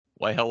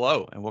Why,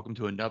 hello, and welcome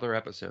to another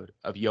episode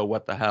of Yo,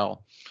 What the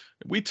Hell.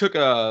 We took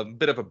a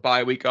bit of a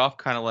bye week off,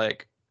 kind of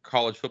like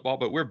college football,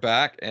 but we're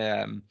back,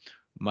 and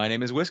my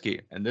name is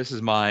Whiskey, and this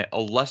is my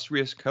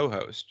illustrious co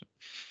host.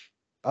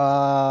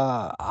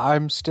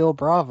 I'm still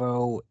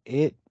Bravo.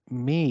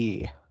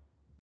 Me.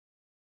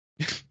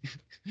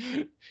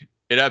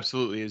 It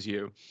absolutely is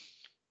you.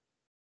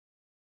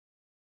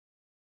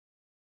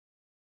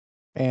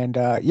 And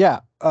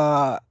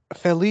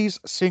Feliz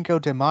Cinco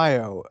de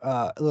Mayo,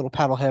 little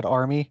paddlehead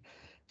army,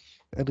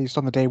 at least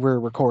on the day we're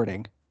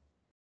recording.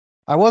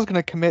 I was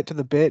gonna commit to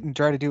the bit and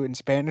try to do it in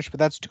Spanish, but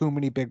that's too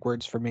many big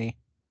words for me.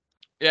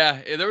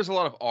 Yeah, there was a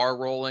lot of R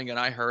rolling, and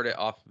I heard it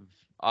off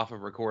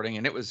of recording,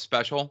 and it was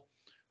special.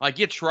 Like,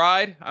 you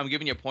tried. I'm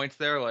giving you points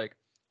there. Like,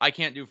 I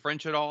can't do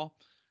French at all,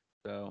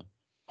 so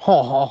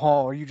Ho ho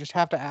ho, you just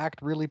have to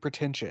act really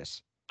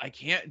pretentious. I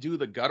can't do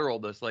the guttural.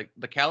 This like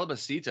the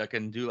Calabasita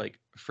can do like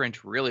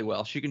French really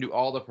well. She can do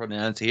all the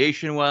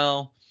pronunciation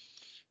well,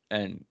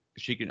 and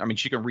she can. I mean,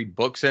 she can read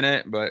books in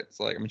it, but it's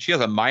like I mean, she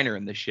has a minor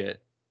in this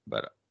shit.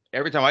 But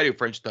every time I do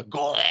French, the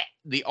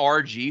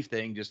RG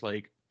thing just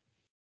like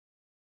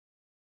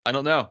I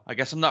don't know. I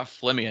guess I'm not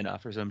flimmy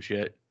enough or some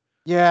shit.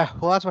 Yeah,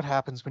 well that's what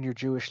happens when you're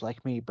Jewish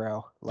like me,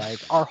 bro. Like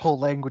our whole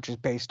language is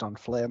based on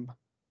phlegm.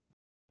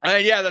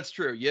 Yeah, that's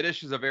true.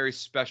 Yiddish is a very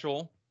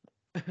special,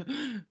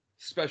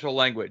 special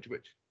language,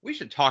 which we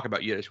should talk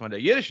about Yiddish one day.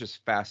 Yiddish is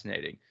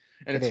fascinating,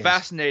 and It it's is.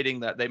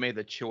 fascinating that they made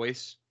the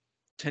choice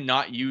to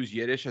not use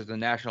Yiddish as the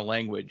national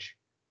language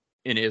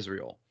in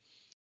Israel.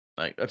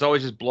 Like that's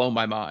always just blown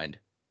my mind.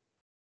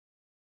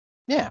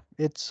 Yeah,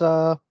 it's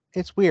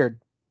weird.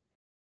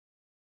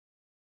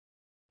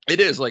 It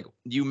is like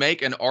you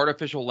make an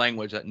artificial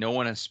language that no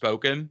one has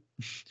spoken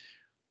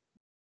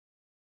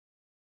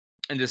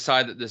and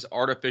decide that this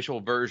artificial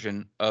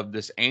version of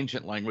this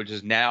ancient language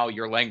is now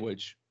your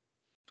language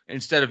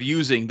instead of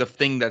using the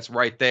thing that's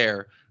right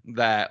there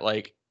that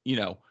like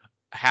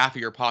half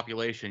of your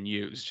population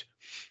used.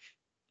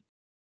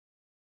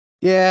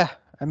 Yeah,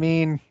 I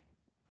mean,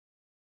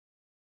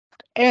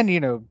 and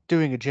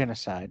doing a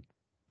genocide.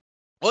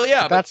 Well,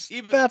 yeah, But but that's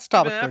even that's even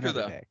topic for after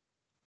another the day.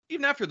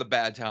 even after the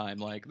bad time,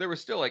 like there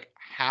was still like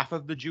half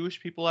of the Jewish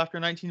people after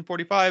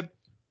 1945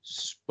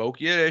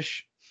 spoke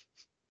Yiddish.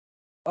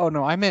 Oh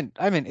no, I meant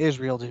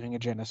Israel doing a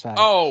genocide.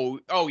 Oh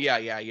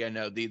yeah.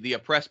 No, the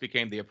oppressed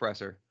became the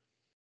oppressor.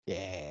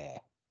 Yeah.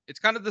 It's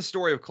kind of the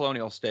story of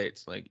colonial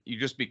states. Like you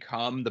just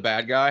become the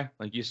bad guy.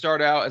 Like you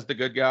start out as the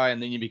good guy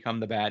and then you become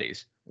the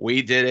baddies.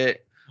 We did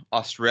it.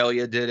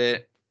 Australia did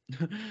it.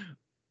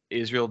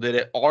 Israel did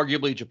it.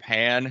 Arguably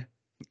Japan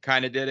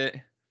kind of did it.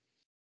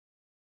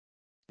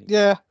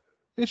 Yeah.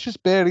 It's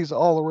just baddies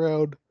all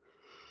around.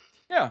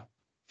 Yeah,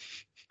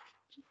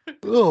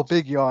 Oh,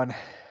 big yawn.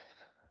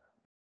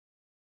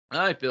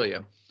 I feel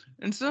you.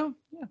 And so,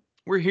 yeah,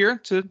 we're here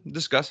to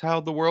discuss how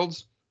the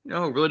world's,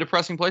 a really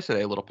depressing place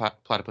today, little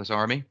platypus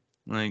army.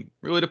 Like,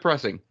 really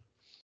depressing.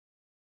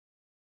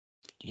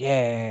 And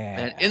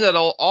Yeah. in that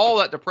all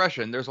that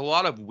depression, there's a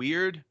lot of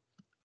weird,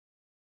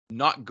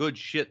 not good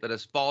shit that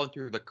has fallen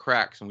through the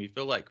cracks, and we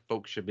feel like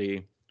folks should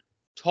be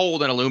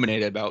told and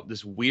illuminated about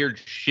this weird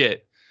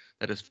shit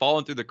that has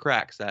fallen through the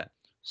cracks that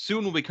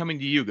soon will be coming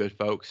to you, good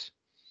folks.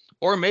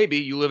 Or maybe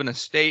you live in a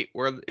state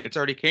where it's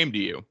already came to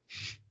you.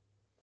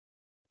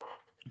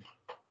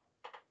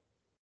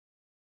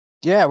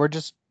 Yeah, we're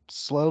just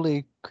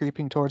slowly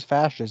creeping towards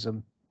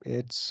fascism.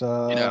 It's You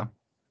know,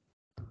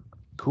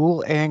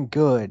 cool and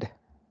good.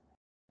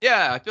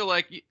 yeah, I feel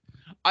like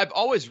I've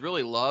always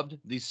really loved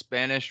the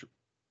Spanish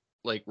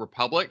like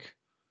republic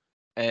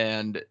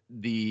and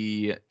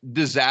the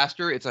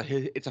disaster. It's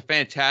a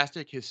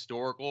fantastic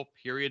historical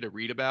period to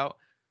read about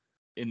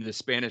in the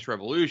Spanish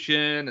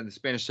Revolution and the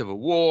Spanish Civil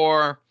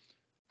War.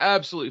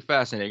 Absolutely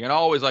fascinating, and I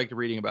always liked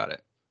reading about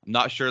it. I'm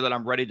not sure that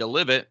I'm ready to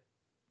live it,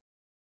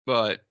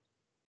 but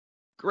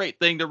great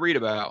thing to read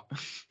about.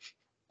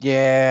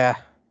 Yeah.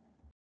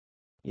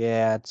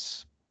 Yeah,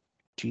 it's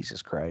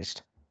Jesus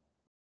Christ.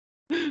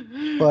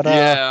 But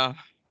Yeah,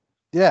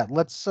 yeah,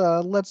 let's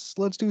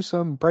do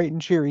some bright and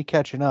cheery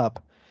catching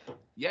up.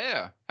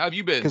 yeah. How have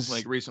you been like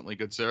Cause recently,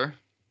 good sir?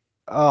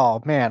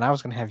 oh man, I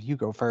was gonna have you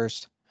go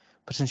first.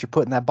 But since you're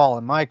putting that ball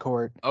in my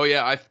court, Oh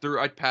yeah,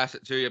 I'd pass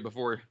it to you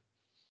before.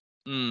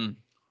 Mm,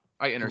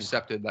 I ooh,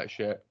 intercepted that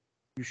shit.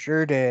 you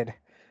sure did.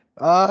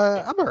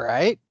 I'm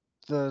alright.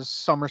 The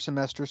summer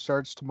semester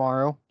starts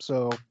tomorrow,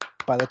 so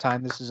by the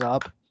time this is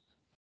up,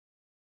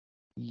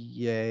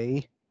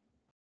 yay.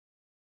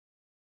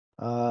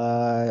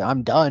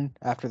 I'm done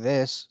after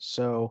this,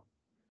 so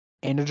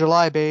end of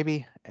July,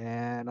 baby,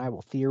 and I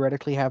will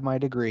theoretically have my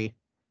degree.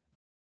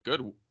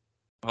 Good.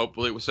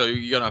 Hopefully, so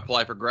you gonna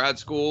apply for grad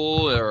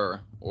school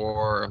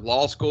or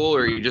law school,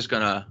 or are you just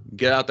gonna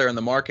get out there in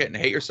the market and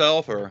hate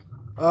yourself, or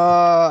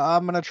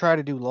I'm gonna try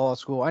to do law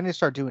school. I need to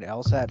start doing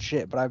LSAT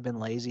shit, but I've been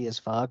lazy as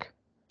fuck.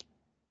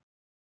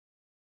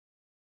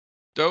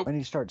 I dope? need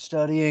to start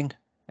studying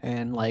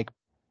and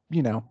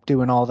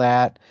doing all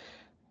that.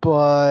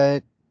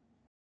 But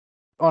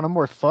on a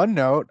more fun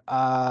note,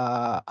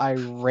 I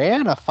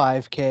ran a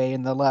 5K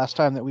in the last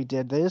time that we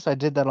did this. I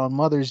did that on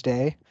Mother's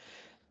Day,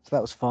 so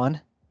that was fun.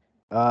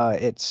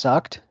 It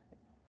sucked,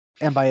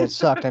 and by it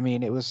sucked, I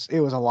mean it was a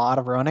lot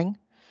of running.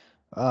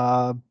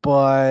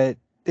 But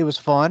it was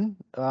fun.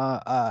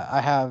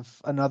 I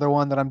have another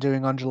one that I'm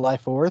doing on July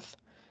 4th,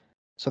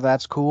 so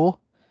that's cool.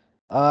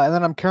 And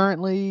then I'm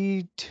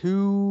currently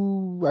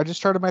I just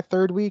started my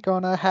third week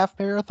on a half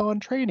marathon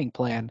training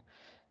plan,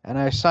 and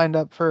I signed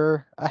up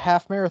for a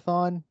half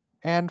marathon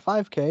and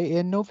 5K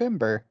in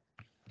November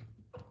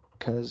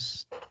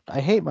because I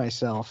hate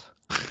myself.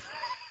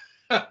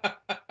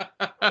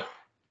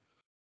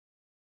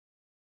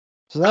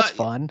 So that's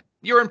fun.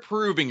 You're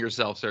improving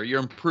yourself, sir. You're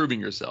improving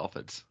yourself.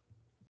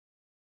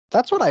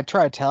 That's what I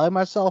try telling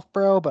myself,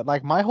 bro, but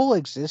like my whole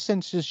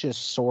existence is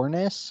just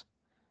soreness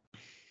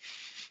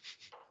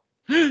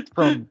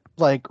from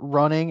like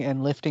running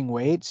and lifting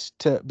weights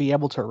to be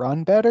able to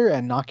run better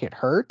and not get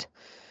hurt.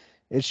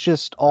 It's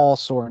just all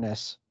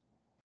soreness.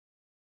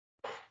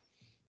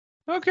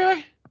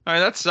 Okay. All right,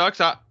 that sucks.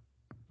 Yeah,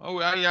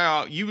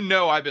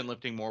 I've been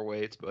lifting more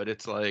weights, but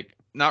it's like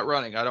not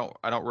running. I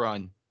don't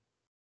run.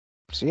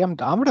 See, I'm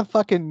gonna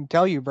fucking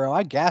tell you, bro.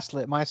 I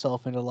gaslit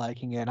myself into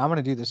liking it. I'm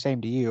gonna do the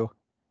same to you.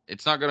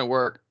 It's not gonna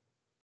work.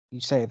 You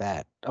say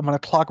that. I'm gonna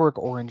Clockwork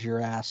Orange your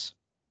ass.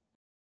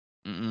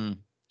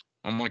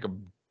 I'm like a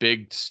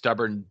big,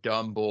 stubborn,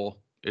 dumb bull.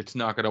 It's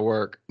not gonna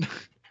work.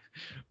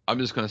 I'm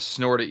just gonna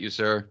snort at you,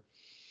 sir.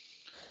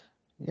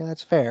 Yeah,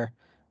 that's fair.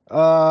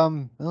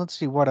 Let's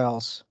see what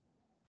else.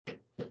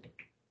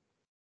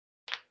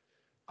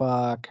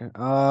 Fuck.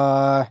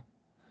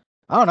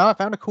 I don't know. I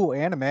found a cool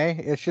anime.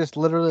 It's just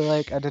literally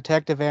like a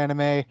detective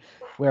anime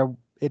where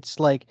it's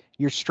like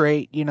you're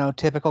straight,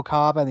 typical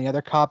cop, and the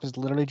other cop is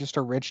literally just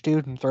a rich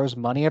dude and throws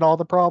money at all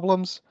the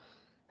problems.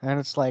 And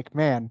it's like,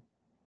 man,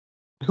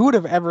 who would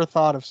have ever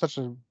thought of such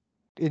an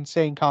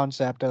insane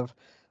concept of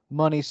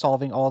money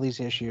solving all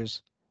these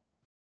issues?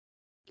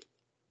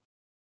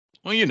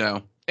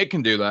 Well, it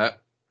can do that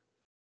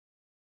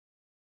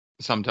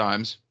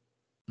sometimes.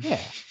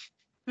 Yeah.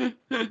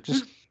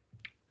 Just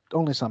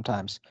only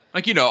sometimes.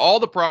 Like, all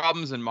the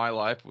problems in my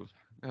life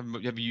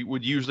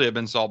would usually have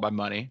been solved by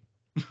money.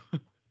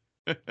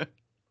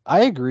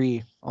 I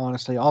agree,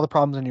 honestly. All the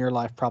problems in your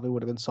life probably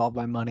would have been solved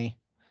by money.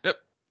 Yep.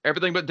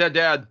 Everything but dead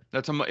dad.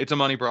 It's a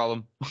money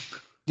problem.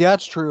 Yeah,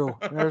 that's true.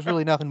 There's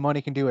really nothing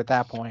money can do at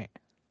that point.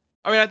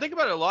 I mean, I think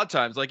about it a lot of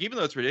times. Like, even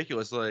though it's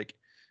ridiculous, like,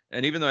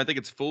 and even though I think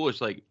it's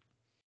foolish, like,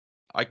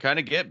 I kind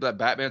of get that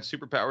Batman's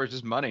superpower is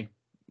just money.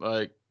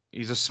 Like,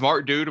 he's a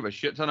smart dude with a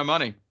shit ton of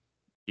money.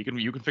 You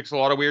can fix a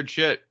lot of weird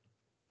shit.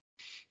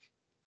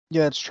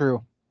 Yeah, that's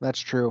true. That's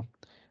true.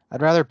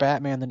 I'd rather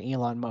Batman than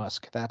Elon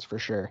Musk, that's for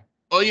sure.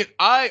 Well,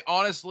 I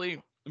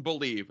honestly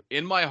believe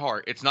in my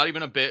heart, it's not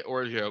even a bit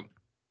or a joke,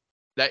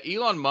 that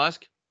Elon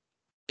Musk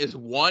is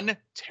one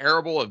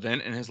terrible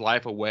event in his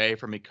life away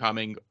from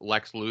becoming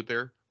Lex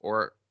Luthor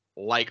or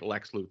like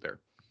Lex Luthor.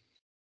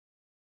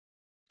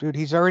 Dude,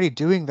 he's already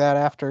doing that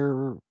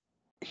after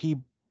he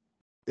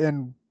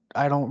and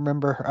I don't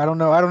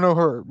know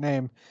her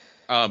name.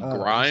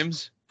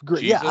 Grimes.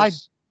 Yeah,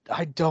 Jesus.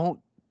 I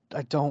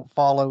don't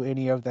follow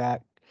any of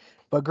that.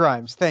 But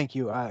Grimes, thank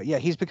you. Yeah,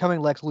 he's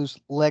becoming Lex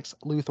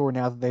Luthor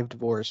now that they've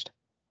divorced.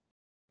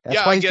 That's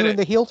Yeah, why I he's get doing it.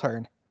 the heel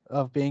turn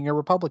of being a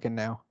Republican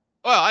now.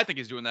 Well, I think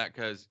he's doing that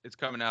because it's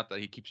coming out that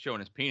he keeps showing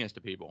his penis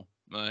to people.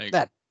 Like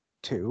That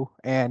too,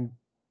 and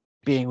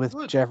being with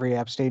good, Jeffrey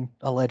Epstein good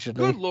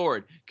allegedly.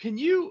 Lord,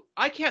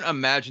 I can't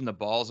imagine the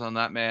balls on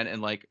that man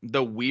and like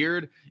the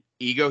weird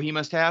ego he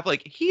must have.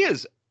 Like he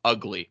is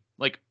ugly,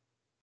 like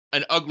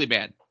an ugly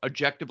man,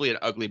 objectively an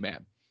ugly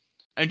man.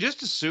 And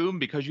just assume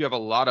because you have a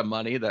lot of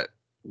money that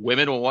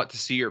women will want to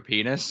see your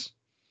penis,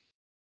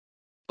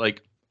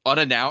 like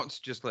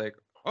unannounced, just like,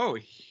 oh,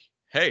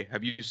 hey,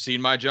 have you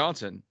seen my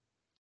Johnson?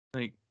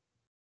 Like,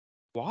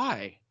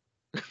 why?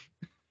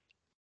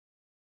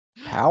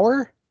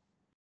 Power?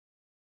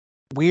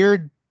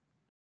 Weird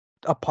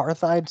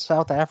apartheid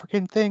South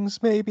African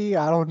things, maybe?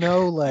 I don't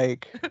know,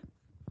 like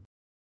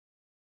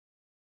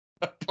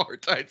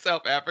Apartheid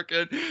South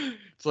African.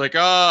 It's like,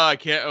 I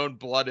can't own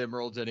blood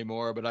emeralds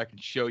anymore, but I can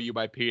show you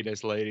my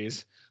penis,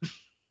 ladies.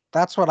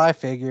 that's what I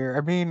figure.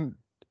 I mean,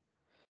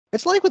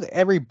 it's like with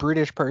every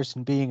British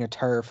person being a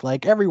TERF.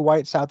 Like every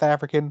white South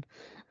African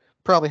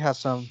probably has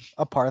some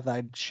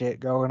apartheid shit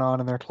going on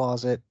in their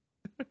closet.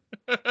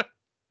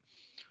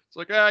 It's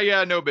like,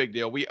 yeah, no big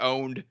deal. We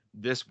owned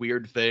this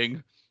weird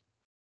thing.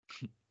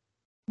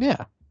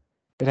 Yeah,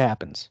 it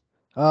happens.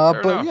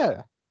 Fair But enough.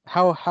 yeah,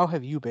 how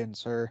have you been,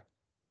 sir?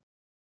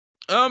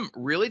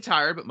 Really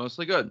tired, but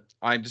mostly good.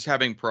 I'm just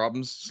having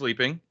problems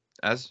sleeping,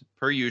 as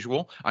per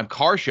usual. I'm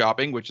car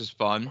shopping, which is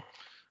fun.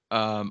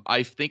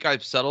 I think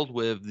I've settled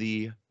with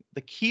the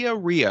Kia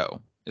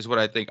Rio, is what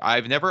I think.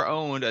 I've never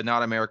owned a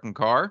not American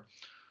car,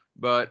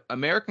 but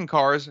American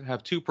cars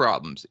have two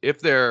problems. If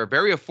they're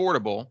very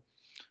affordable,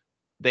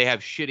 they have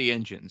shitty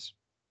engines.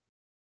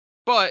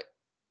 But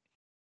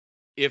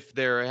if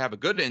they have a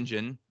good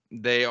engine,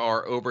 they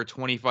are over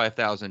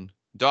 25,000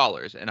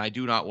 and I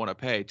do not want to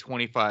pay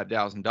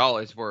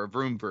 $25,000 for a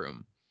vroom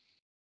vroom.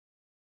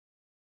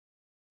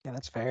 Yeah,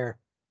 that's fair.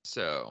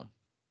 So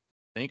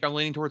I think I'm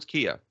leaning towards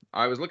Kia.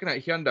 I was looking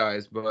at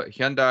Hyundai's, but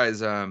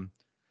Hyundai's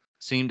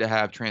seem to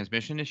have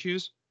transmission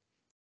issues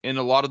in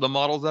a lot of the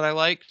models that I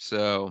liked.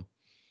 So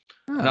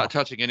I'm Oh, not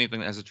touching anything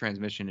that has a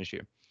transmission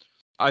issue.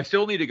 I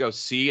still need to go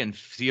see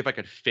if I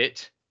could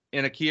fit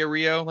in a Kia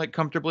Rio like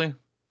comfortably.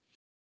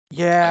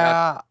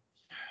 yeah.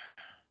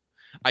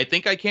 I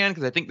think I can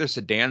because I think they're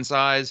sedan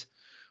size,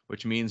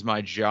 which means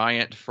my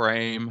giant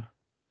frame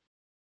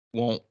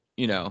won't,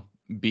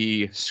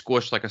 be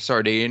squished like a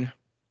sardine.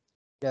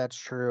 That's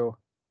true.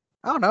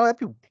 I don't know.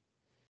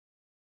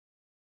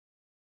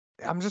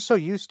 I'm just so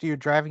used to you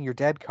driving your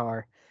dead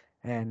car,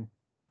 and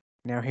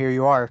here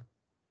you are,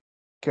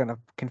 gonna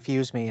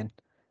confuse me and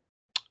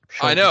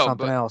show I it for know,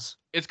 something but else.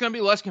 it's going to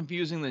be less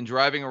confusing than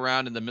driving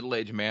around in the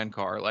middle-aged man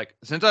car. Like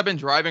since I've been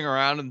driving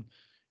around in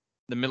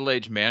the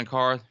middle-aged man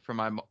car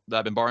that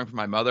I've been borrowing from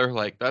my mother,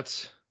 like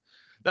that's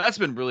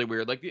been really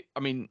weird. Like I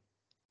mean,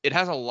 it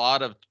has a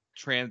lot of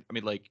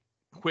like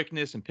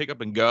quickness and pick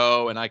up and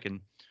go, and I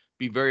can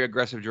be very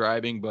aggressive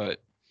driving,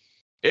 but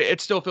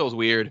it still feels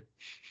weird.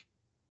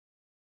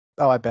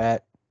 Oh, I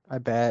bet. I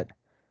bet.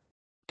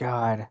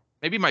 God.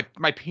 Maybe my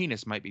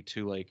penis might be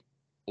too like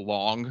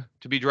long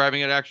to be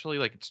driving it. Actually,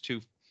 like it's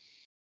too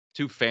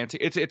fancy.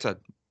 It's a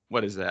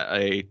what is that?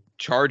 A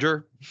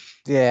Charger?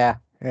 Yeah.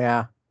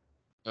 Yeah.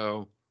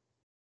 Oh,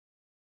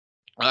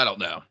 I don't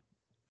know.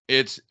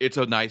 It's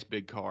a nice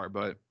big car,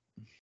 but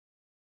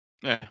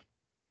yeah,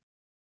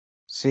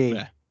 See.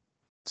 yeah.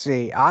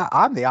 See.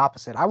 I'm the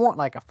opposite. I want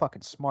like a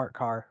fucking smart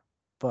car,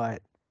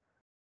 but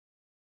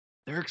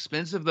They're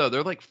expensive though.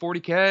 They're like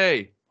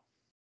 40K.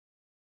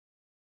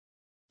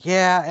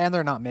 yeah, and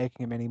they're not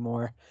making them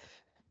anymore.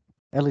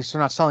 At least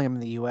they're not selling them in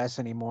the U.S.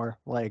 anymore,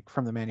 like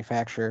from the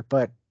manufacturer.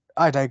 But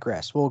I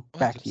digress. We'll Well,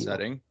 that's back to you.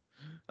 upsetting.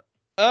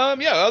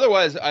 Yeah.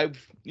 Otherwise, I've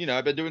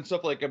been doing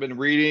stuff like I've been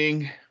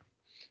reading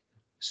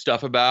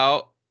stuff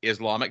about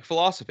Islamic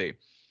philosophy,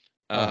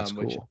 Oh, that's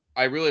which cool.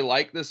 I really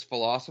like. This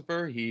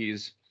philosopher, I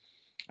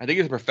think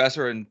he's a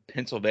professor in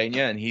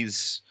Pennsylvania, and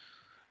he's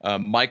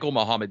Michael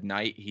Muhammad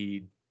Knight.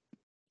 He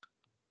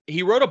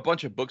wrote a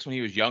bunch of books when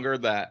he was younger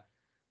that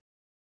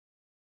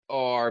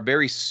are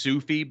very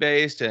Sufi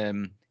based,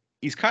 and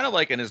he's kind of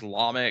like an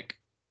Islamic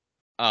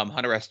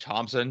Hunter S.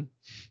 Thompson.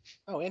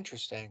 Oh,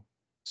 interesting.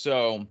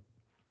 So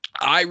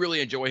I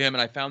really enjoy him,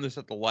 and I found this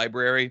at the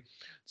library.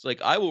 It's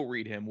like I will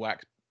read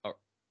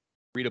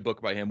a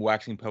book by him,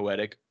 waxing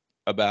poetic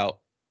about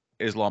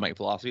Islamic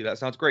philosophy. That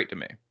sounds great to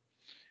me,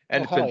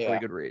 and Oh, it's been hell a pretty yeah.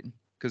 good read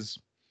because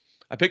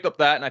I picked up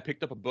that, and I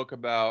picked up a book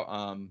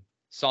about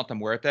Santa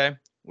Muerte,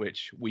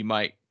 which we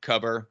might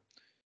cover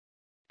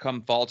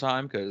come fall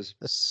time because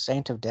The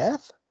Saint of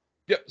Death?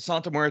 yeah,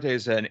 Santa Muerte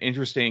is an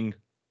interesting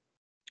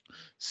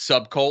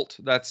subcult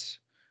that's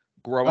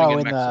growing Oh, in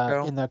in the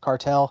Mexico. in the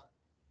cartel.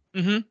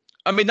 hmm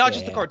I mean, not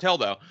just the Yeah. cartel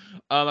though.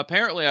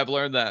 Apparently, I've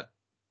learned that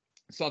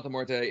Santa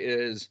Muerte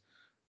is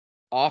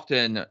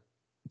often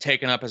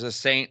taken up as a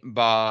saint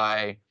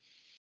by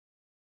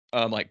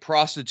like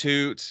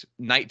prostitutes,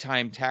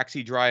 nighttime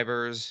taxi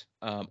drivers,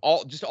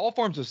 all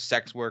forms of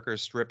sex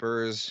workers,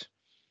 strippers.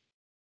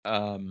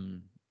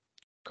 Um,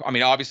 I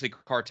mean, obviously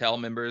cartel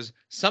members,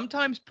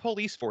 sometimes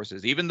police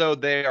forces, even though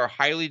they are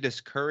highly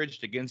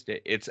discouraged against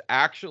it. It's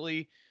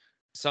actually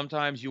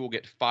sometimes you will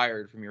get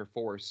fired from your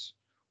force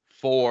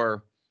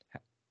for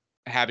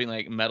having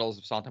like medals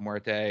of Santa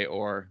Muerte,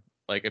 or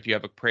like if you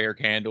have a prayer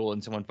candle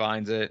and someone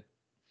finds it,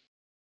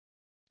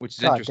 which is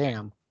God interesting.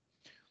 damn.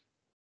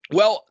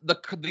 Well, the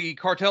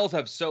cartels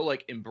have so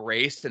like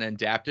embraced and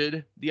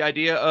adapted the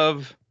idea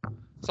of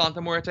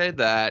Santa Muerte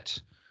that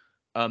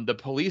the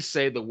police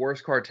say the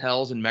worst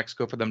cartels in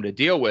Mexico for them to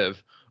deal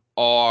with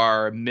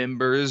are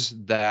members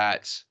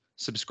that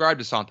subscribe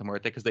to Santa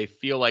Muerte because they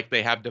feel like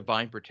they have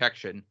divine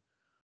protection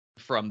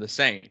from the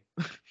saint,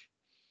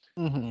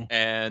 Mm-hmm.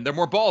 and they're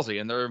more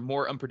ballsy and they're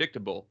more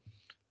unpredictable,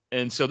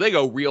 and so they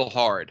go real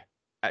hard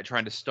at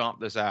trying to stomp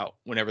this out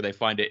whenever they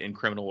find it in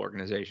criminal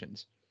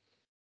organizations.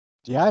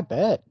 Yeah, I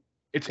bet.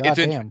 God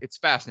damn. It's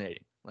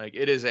fascinating. Like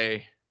it is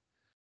a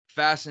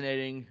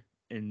fascinating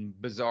and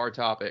bizarre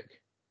topic,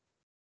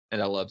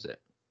 and I loves it.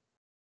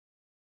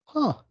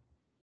 Huh.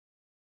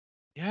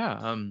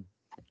 Yeah.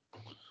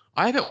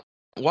 I haven't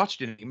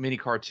watched any mini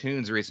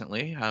cartoons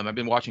recently. I've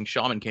been watching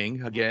Shaman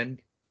King again.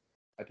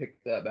 I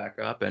picked that back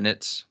up, and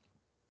there's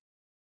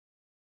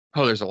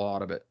a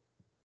lot of it,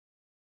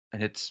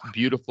 and it's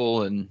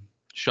beautiful and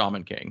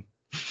Shaman King.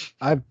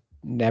 I've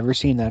never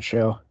seen that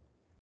show.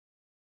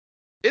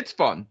 It's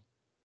fun.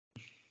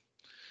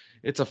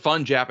 It's a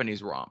fun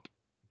Japanese romp.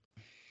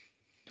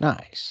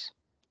 Nice.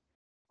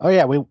 Oh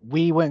yeah,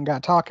 we went and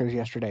got tacos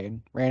yesterday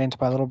and ran into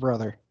my little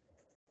brother.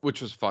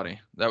 Which was funny.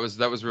 That was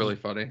really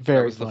funny. That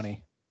Very was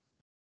funny.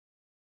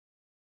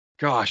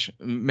 gosh,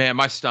 man,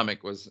 my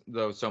stomach was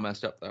though so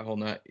messed up that whole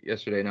night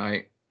yesterday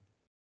night.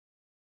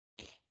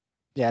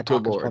 Yeah,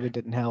 Good tacos lord. probably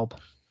didn't help.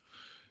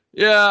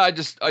 Yeah, I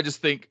just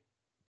think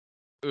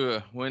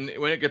When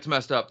it gets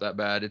messed up that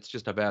bad, it's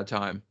just a bad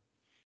time.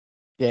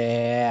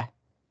 Yeah.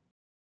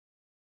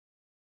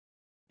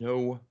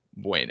 No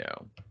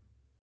bueno.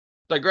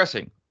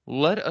 Digressing.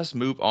 Let us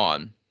move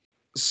on.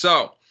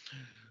 So,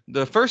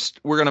 the first,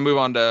 we're going to move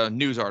on to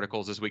news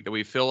articles this week that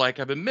we feel like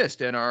have been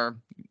missed and are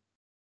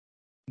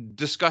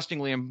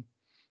disgustingly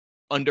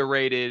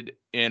underrated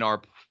in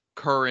our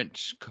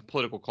current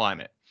political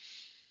climate.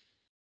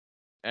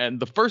 And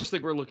the first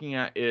thing we're looking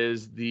at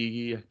is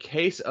the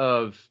case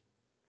of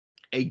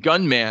a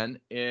gunman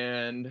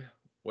in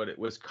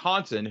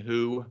Wisconsin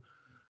who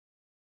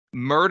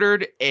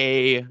murdered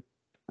a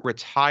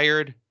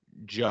retired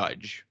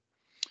judge.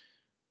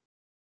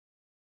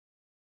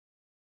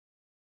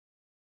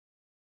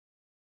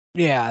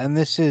 Yeah, and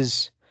this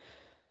is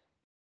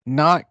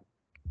not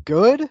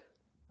good.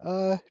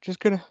 Just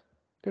gonna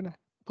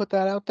put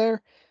that out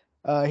there.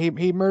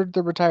 He murdered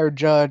the retired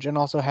judge and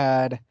also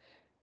had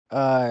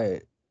uh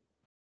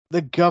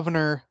the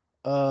governor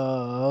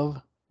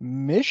of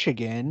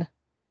Michigan,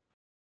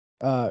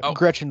 Oh,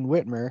 Gretchen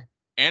Whitmer.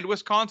 and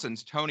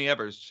Wisconsin's Tony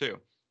Evers too.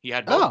 He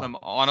had both of Oh, them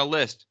on a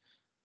list.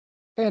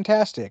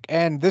 fantastic.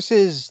 And this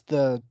is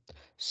the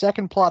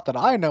second plot that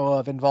I know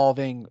of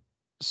involving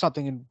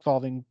something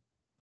involving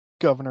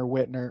Governor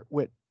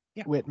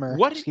Yeah. Whitmer,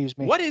 What excuse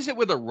me. what is it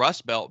with the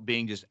Rust Belt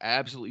being just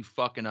absolutely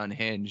fucking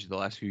unhinged the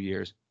last few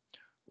years?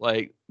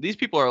 Like these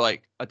people are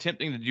like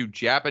attempting to do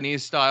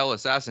Japanese style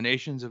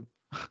assassinations of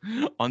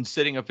on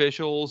sitting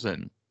officials,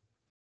 and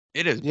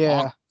it is bonkers.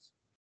 Yeah.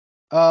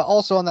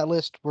 Also on that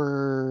list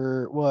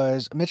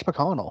was Mitch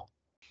McConnell.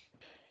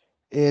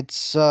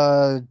 It's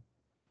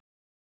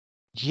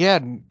yeah,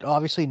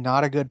 obviously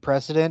not a good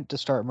precedent to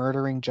start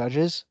murdering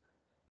judges.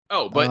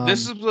 Oh, but Um,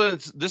 this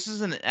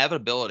is an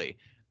inevitability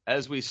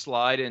as we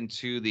slide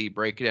into the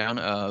breakdown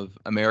of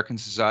American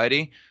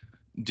society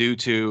due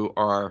to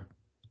our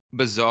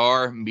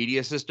bizarre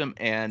media system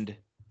and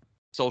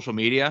social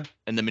media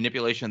and the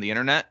manipulation of the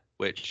internet,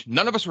 which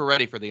none of us were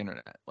ready for the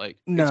internet. Like,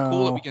 it's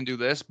cool that we no. can do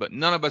this, but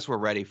none of us were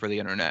ready for the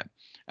internet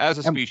as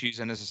a And species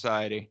and a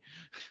society.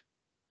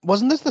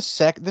 wasn't this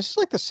this is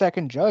like the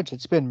second judge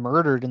that's been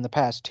murdered in the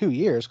past 2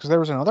 years, because there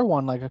was another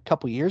one like a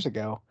couple years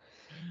ago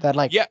that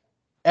like Yeah,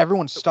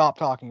 everyone stopped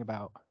talking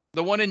about.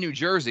 the one in New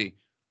Jersey.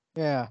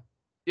 Yeah.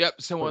 Yep,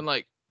 Where someone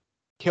like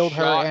killed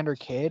her shot. and her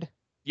kid.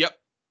 Yep.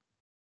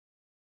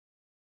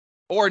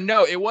 Or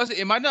no, it wasn't.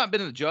 It might not have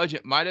been the judge.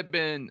 It might have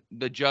been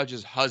the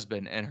judge's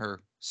husband and her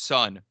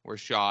son were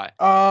shot.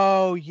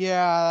 Oh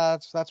yeah,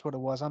 that's what it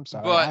was. I'm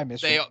sorry. But I they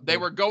misremembered.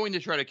 were going to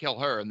try to kill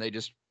her, and they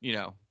just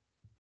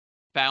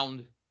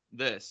found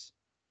this.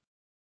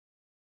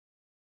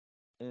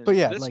 But And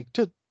yeah, this like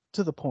to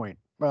the point.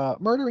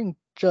 Murdering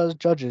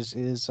judges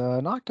is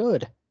not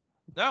good.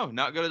 no,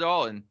 not good at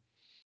all. And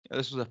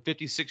this was a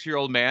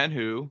 56-year-old man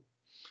who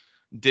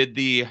did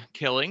the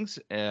killings,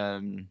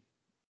 and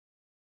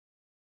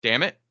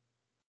damn it,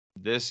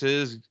 this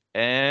is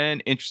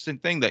an interesting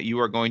thing that you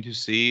are going to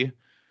see,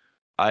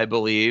 I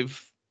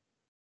believe,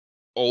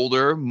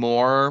 older,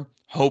 more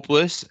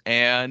hopeless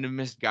and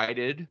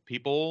misguided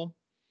people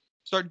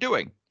start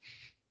doing.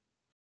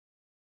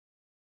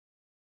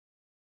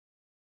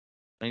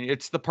 I mean,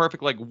 it's the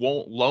perfect like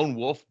lone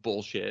wolf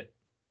bullshit.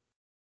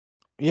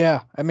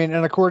 Yeah, I mean,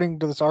 and according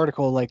to this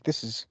article, like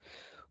this is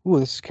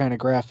kind of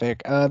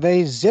graphic.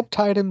 They zip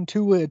tied him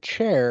to a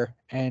chair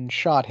and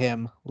shot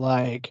him.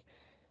 Like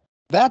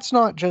that's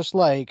not just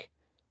like,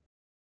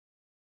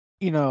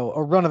 a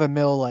run of the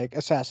mill like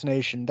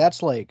assassination.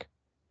 That's like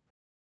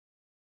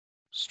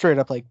straight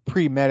up like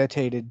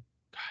premeditated.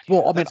 God, Well,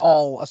 yeah, I mean, that's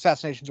all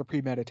assassinations are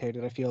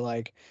premeditated, I feel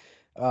like,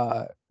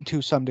 uh,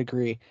 to some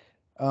degree.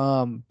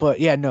 But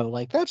yeah, no,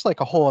 like that's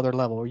like a whole other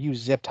level where you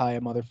zip tie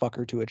a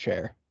motherfucker to a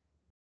chair.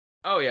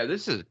 oh yeah,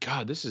 this is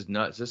God, this is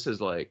nuts. This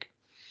is like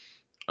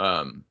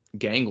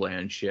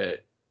gangland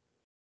shit.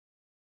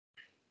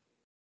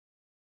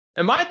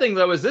 And my thing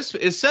though is this: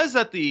 it says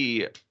that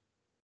the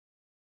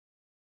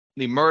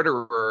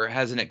murderer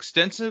has an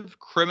extensive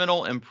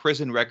criminal and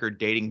prison record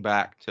dating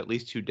back to at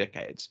least 2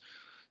 decades.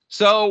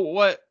 So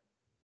what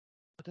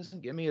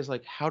doesn't get me is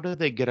like, how do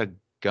they get a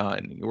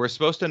gun? We're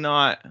supposed to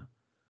not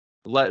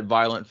let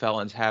violent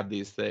felons have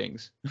these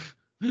things.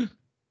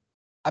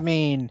 I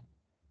mean,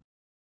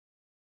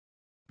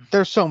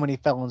 there's so many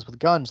felons with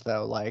guns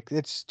though. Like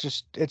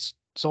it's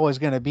always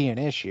going to be an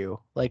issue.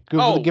 Like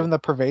Oh, given the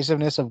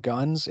pervasiveness of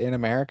guns in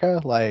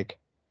America, like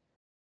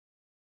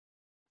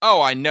oh,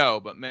 I know,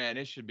 but man,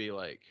 it should be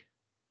like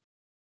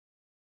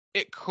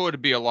it could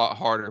be a lot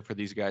harder for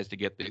these guys to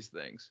get these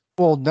things.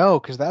 well, no,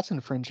 because that's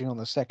infringing on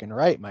the Second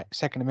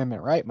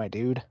Amendment right, my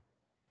dude.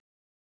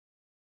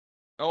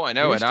 Oh, I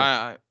know, You're and just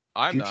a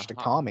I'm you're the just a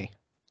commie.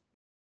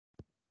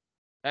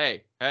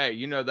 hey,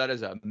 that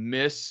is a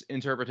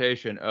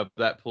misinterpretation of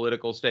that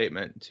political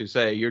statement to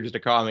say you're just a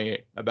commie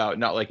about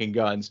not liking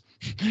guns.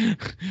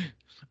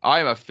 I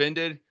am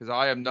offended because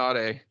I am not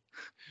a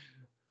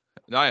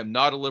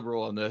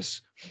liberal on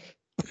this.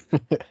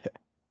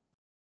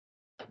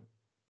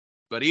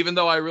 But even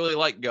though I really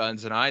like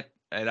guns and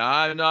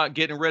I'm not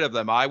getting rid of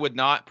them, I would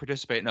not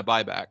participate in a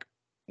buyback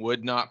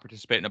would not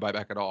participate in a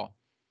buyback at all.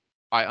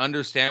 I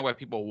understand why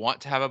people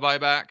want to have a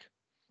buyback.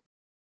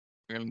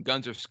 And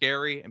guns are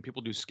scary, and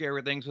people do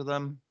scary things with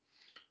them.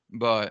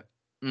 But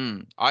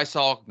I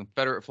saw a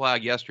Confederate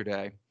flag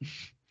yesterday.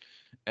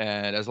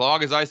 And as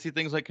long as I see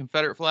things like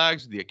Confederate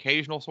flags, the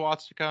occasional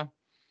swastika,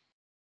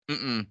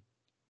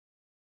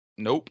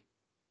 nope.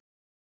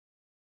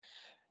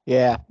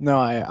 Yeah, no,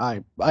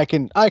 I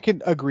can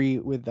agree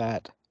with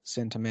that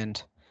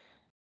sentiment.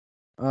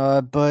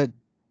 But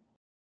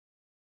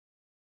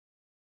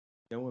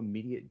No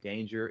immediate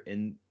danger,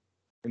 and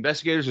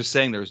investigators are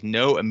saying there's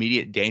no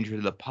immediate danger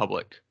to the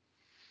public.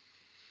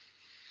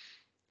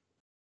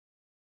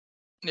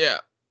 Yeah,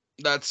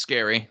 that's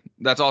scary.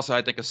 That's also,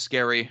 I think, a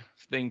scary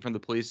thing from the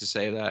police to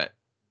say that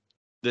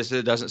this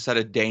doesn't set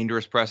a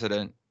dangerous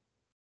precedent.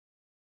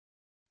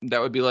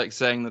 That would be like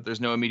saying that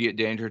there's no immediate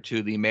danger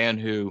to the man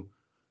who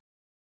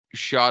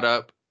shot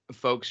up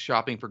folks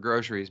shopping for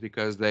groceries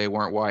because they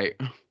weren't white.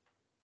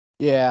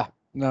 yeah,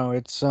 no,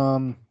 it's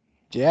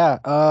yeah,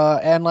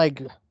 and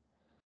like,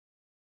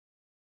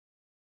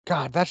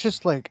 God, that's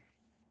just like,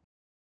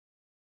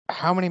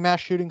 how many mass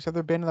shootings have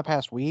there been in the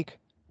past week?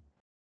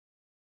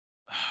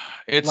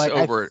 It's Like,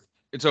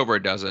 it's over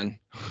a dozen.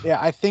 Yeah,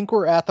 I think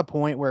we're at the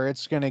point where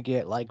it's gonna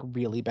get like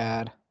really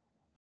bad.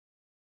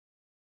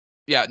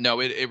 Yeah, no,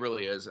 it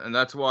really is. And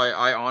that's why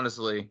I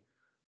honestly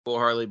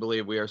wholeheartedly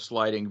believe we are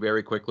sliding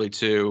very quickly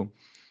to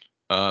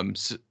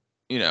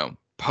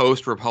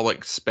post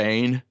Republic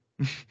Spain,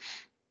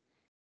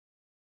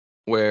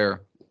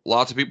 where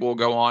lots of people will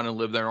go on and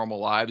live their normal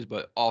lives,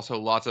 but also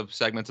lots of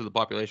segments of the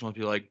population will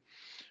be like,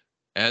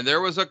 and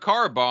there was a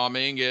car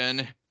bombing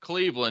in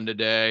Cleveland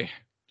today.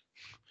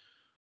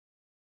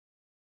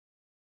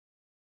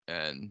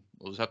 And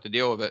we'll just have to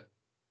deal with it.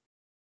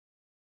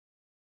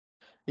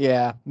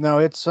 Yeah, no,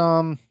 it's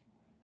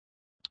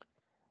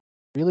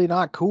really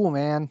not cool,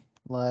 man.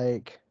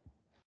 Like,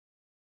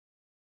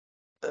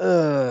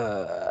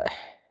 not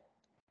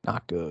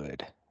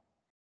good.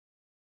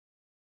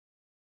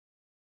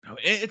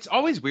 It's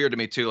always weird to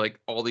me too, like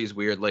all these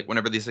weird, like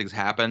whenever these things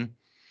happen,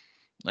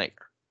 like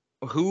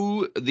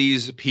who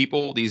these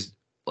people, these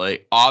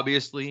like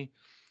obviously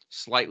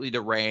slightly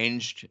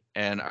deranged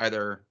and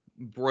either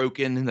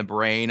broken in the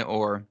brain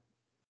or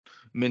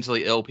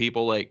mentally ill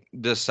people like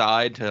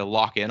decide to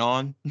lock in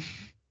on.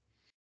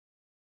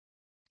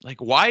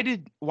 Like why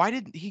did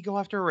he go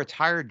after a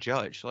retired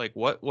judge? Like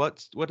what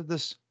did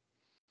this,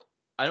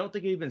 I don't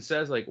think it even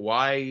says like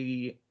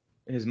why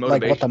his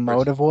Like what the motivation for,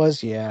 motive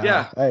was?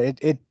 yeah. Yeah,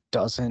 it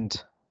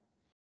doesn't.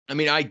 I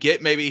mean, I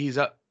get maybe he's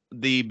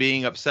the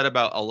being upset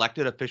about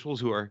elected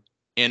officials who are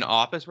in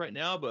office right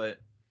now, but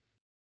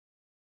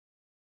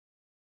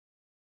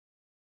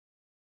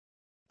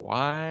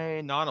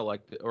why not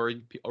elected or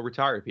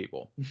retired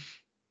people?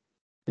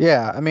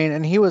 Yeah, I mean,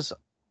 and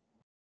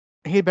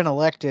he'd been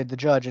elected the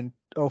judge in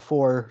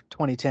 04,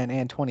 2010,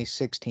 and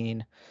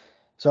 2016.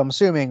 So I'm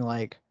assuming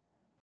like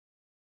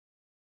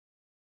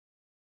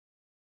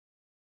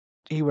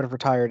he would have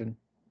retired in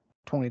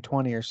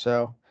 2020 or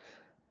so.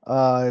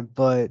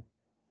 But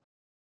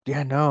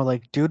yeah, no,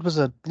 like dude was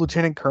a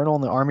lieutenant colonel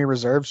in the Army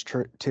Reserves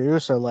too,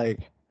 so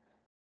like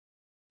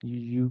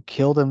you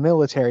killed a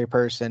military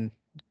person.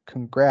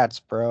 Congrats,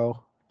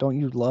 bro. Don't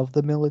you love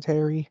the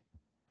military?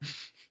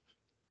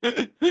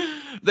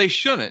 They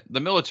shouldn't. The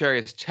military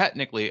is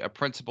technically a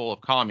principle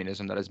of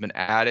communism that has been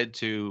added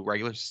to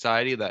regular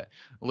society that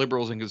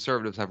liberals and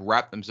conservatives have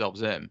wrapped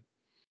themselves in.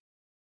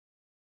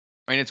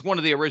 I mean, it's one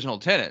of the original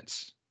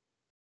tenets.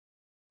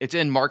 It's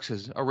in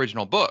Marx's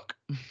original book.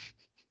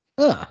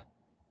 Huh.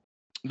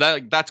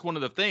 That's one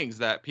of the things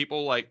that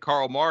people like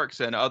Karl Marx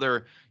and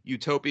other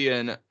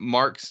utopian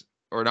Marx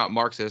or not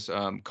Marxist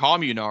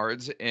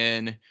communards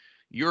in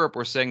Europe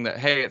were saying that,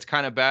 hey, it's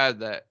kind of bad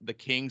that the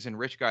kings and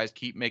rich guys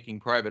keep making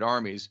private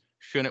armies.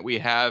 Shouldn't we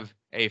have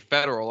a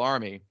federal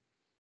army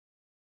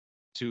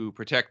to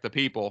protect the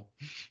people,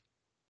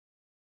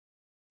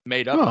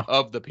 made up Huh.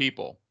 of the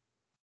people?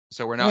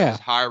 So we're not Yeah.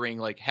 just hiring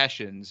like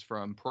Hessians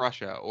from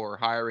Prussia or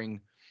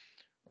hiring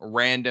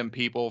random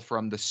people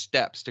from the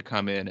steppes to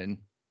come in and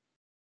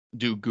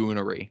do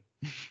goonery.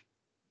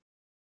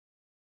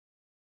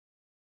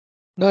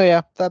 No,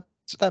 yeah,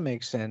 that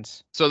makes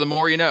sense. So the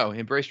more you know,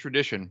 embrace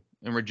tradition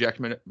and reject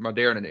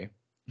modernity.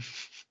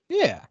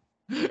 Yeah.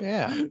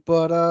 Yeah.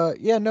 But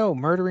yeah, no,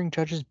 murdering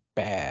judges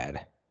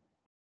bad.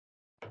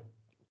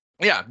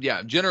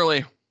 Yeah.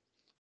 Generally,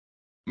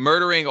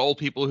 murdering old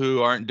people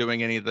who aren't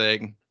doing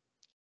anything.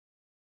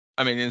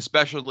 I mean,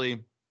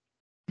 especially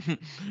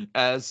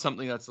as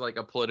something that's like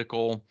a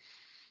political,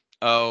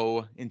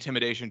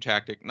 intimidation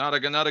tactic. Not a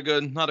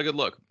good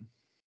look.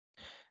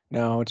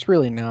 No, it's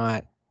really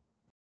not.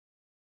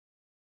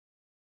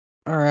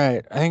 All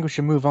right, I think we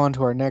should move on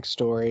to our next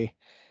story.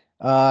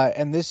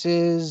 And this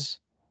is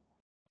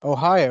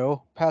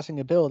Ohio passing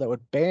a bill that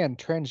would ban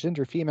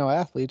transgender female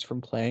athletes from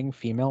playing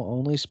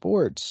female-only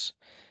sports.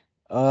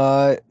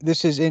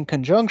 This is in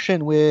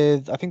conjunction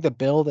with, I think, the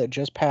bill that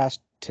just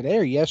passed today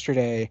or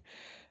yesterday,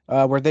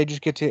 where they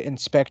just get to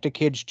inspect a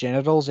kid's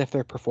genitals if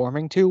they're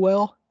performing too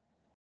well.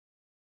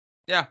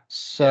 Yeah.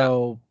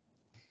 So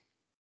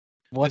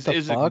what This the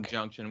is a fuck?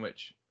 conjunction,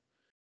 which,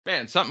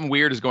 man, something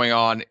weird is going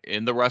on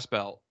in the Rust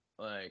Belt.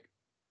 Like,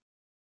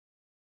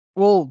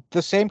 Well,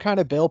 the same kind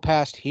of bill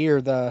passed here,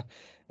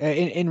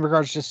 in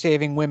regards to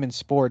saving women's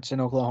sports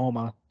in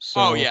Oklahoma. oh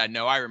So yeah,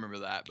 no, I remember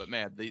that. But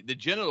man, the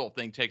genital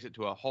thing takes it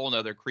to a whole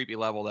nother creepy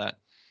level that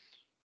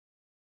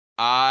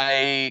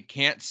I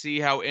can't see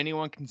how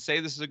anyone can say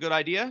this is a good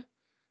idea.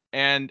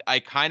 And I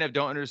kind of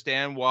don't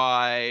understand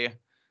why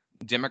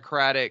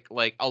Democratic,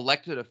 like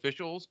elected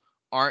officials,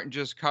 aren't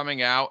just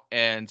coming out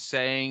and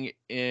saying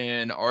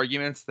in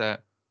arguments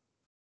that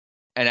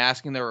and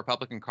asking their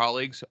Republican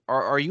colleagues,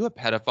 are you a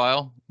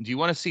pedophile? Do you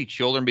want to see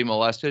children be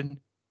molested?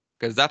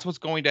 Because that's what's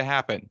going to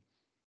happen.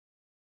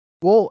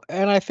 well,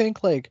 and I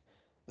think like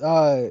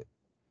uh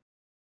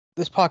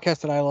this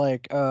podcast that I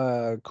like,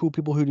 cool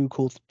people who do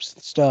cool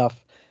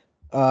stuff,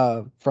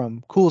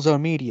 from Cool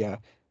Zone Media,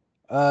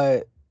 uh,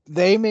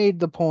 they made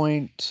the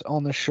point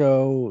on the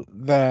show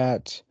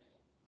that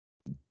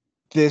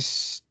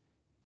this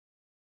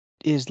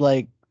is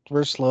like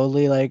we're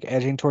slowly like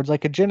edging towards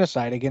like a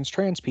genocide against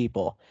trans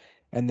people,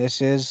 and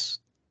this is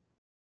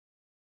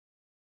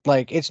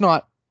like it's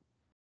gonna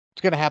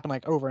happen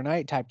like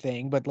overnight type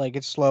thing, but like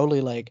it's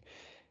slowly like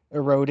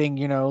eroding,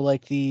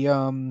 like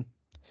the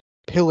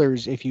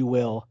pillars, if you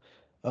will,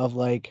 of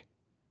like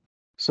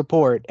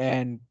support.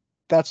 And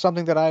that's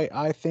something that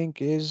I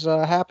think is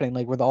happening,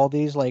 like with all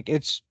these, like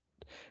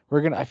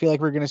I feel like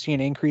we're gonna see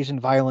an increase in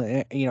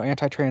violent,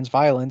 anti-trans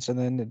violence, and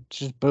then it's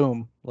just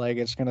boom, like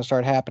it's gonna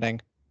start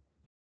happening.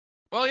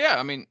 Well, yeah,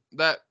 I mean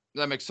that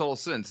makes total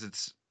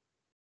sense.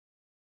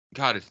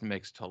 God, it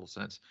makes total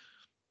sense.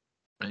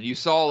 And you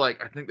saw,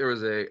 like, I think there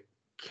was a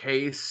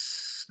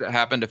case that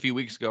happened a few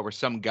weeks ago where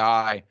some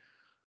guy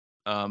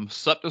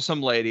slept with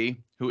some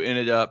lady who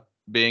ended up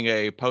being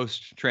a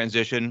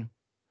post-transition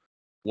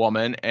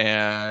woman,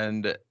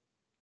 and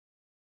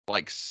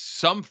like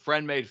some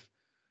friend made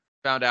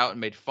found out and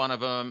made fun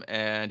of him,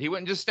 and he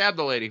went and just stabbed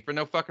the lady for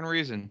no fucking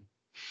reason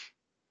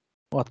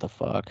What the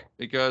fuck?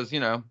 because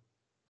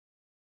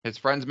his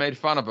friends made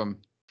fun of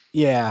him.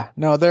 Yeah,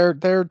 no,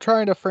 they're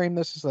trying to frame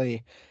this as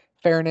a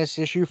fairness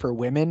issue for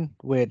women,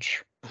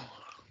 which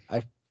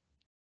I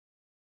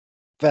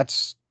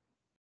that's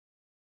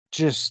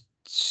just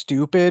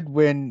stupid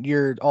when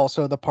you're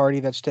also the party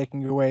that's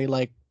taking away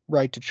like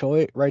right to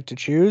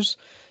choose.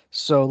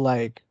 So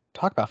like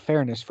talk about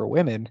fairness for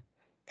women.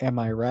 Am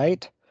I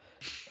right?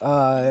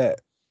 Uh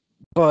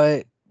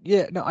but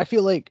yeah, no, I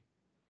feel like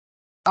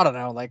I don't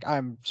know, like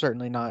I'm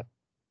certainly not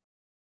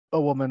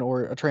a woman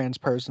or a trans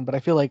person, but I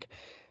feel like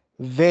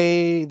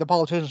the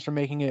politicians are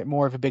making it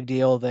more of a big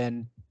deal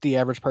than the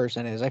average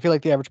person is. I feel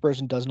like the average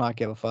person does not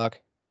give a fuck.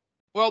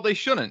 Well, they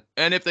shouldn't,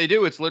 and if they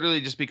do, it's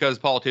literally just because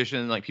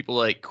politicians, like people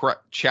like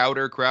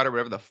Crowder,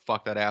 whatever the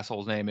fuck that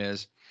asshole's name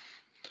is,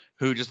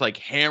 who just like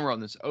hammer on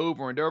this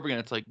over and over again.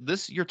 It's like,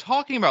 this, you're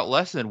talking about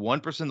less than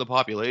 1% of the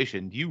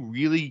population. Do you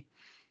really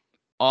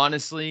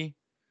honestly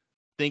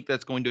think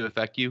that's going to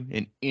affect you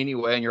in any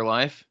way in your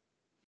life?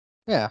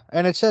 Yeah,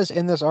 and it says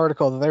in this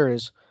article that there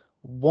is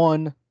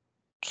one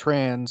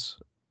trans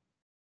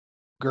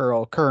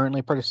girl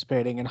currently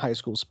participating in high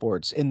school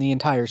sports in the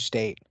entire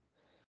state.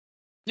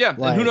 Yeah,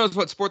 and who Like, knows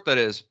what sport that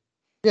is?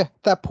 yeah,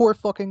 that poor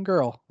fucking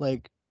girl.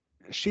 Like,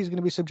 she's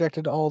gonna be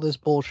subjected to all this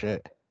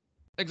bullshit.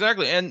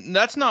 Exactly. And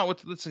that's not what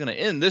this is going to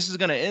end. This is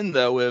going to end,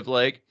 though, with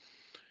like,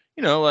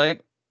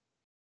 like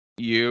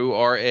you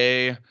are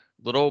a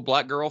little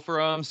black girl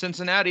from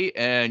Cincinnati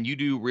and you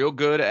do real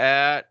good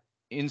at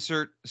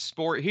insert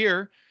sport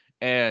here.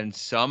 And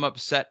some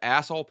upset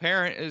asshole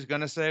parent is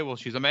going to say, well,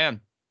 she's a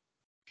man.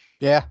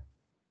 Yeah.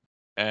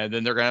 And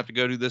then they're going to have to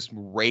go do this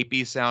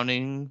rapey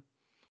sounding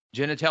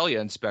genitalia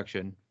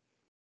inspection.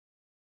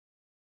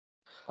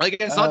 Like,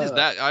 it's not just Uh,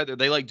 that either.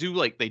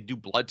 They do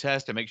blood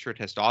tests to make sure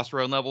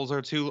testosterone levels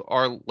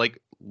are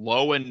like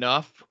low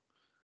enough.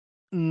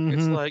 It's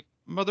mm-hmm. like,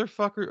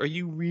 motherfucker, are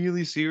you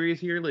really serious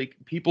here? Like,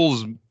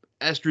 people's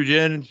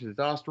estrogen and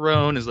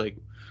testosterone is like,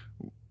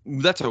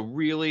 that's a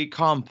really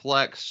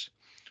complex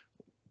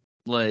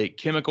like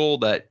chemical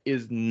that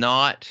is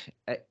not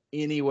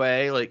any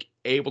way like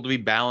able to be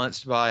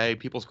balanced by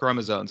people's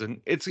chromosomes, and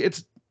it's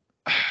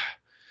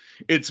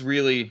it's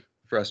really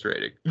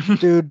frustrating.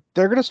 Dude,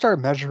 they're gonna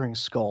start measuring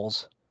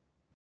skulls.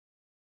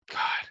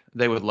 God,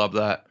 they would love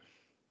that.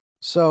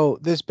 So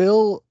this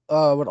bill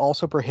would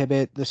also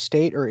prohibit the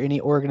state or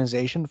any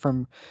organization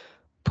from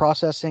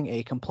processing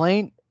a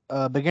complaint,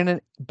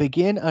 begin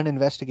an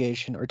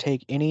investigation, or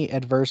take any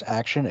adverse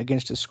action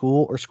against a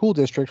school or school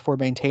district for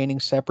maintaining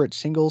separate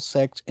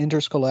single-sex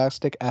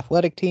interscholastic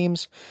athletic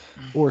teams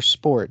or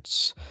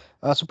sports.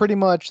 So pretty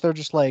much they're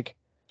just like,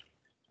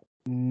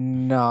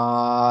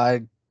 nah,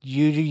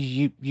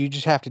 you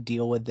just have to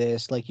deal with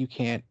this. Like you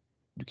can't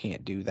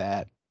do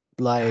that.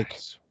 Like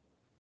Guys,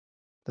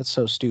 that's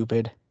so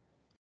stupid.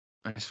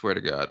 I swear to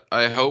God,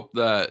 I hope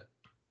that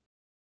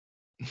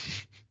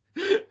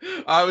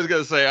I was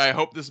gonna say I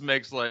hope this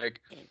makes like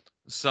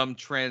some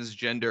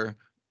transgender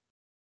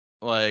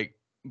like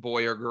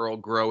boy or girl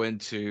grow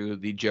into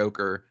the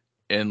Joker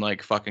in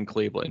like fucking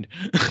Cleveland.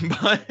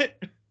 But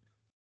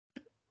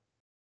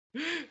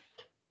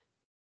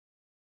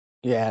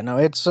Yeah, no,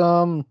 it's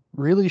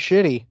really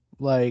shitty.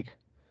 Like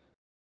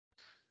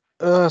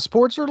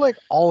sports are like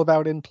all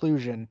about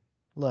inclusion.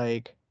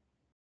 Like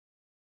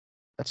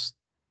that's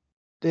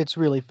it's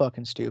really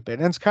fucking stupid.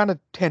 And it's kind of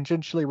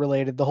tangentially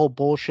related, the whole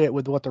bullshit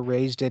with what the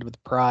Rays did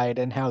with Pride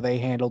and how they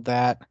handled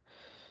that.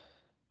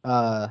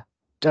 I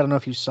don't know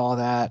if you saw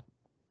that,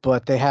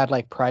 but they had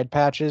like Pride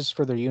patches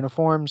for their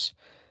uniforms,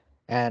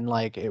 and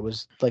like it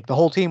was like the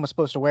whole team was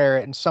supposed to wear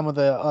it, and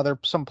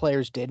some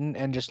players didn't,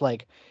 and just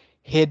like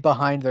hid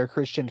behind their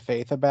Christian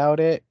faith about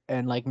it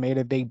and like made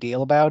a big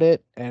deal about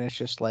it. And it's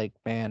just like,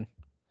 man,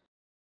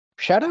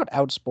 shout out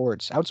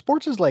Outsports.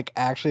 Outsports is like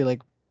actually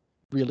like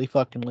really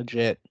fucking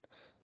legit.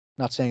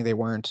 Not saying they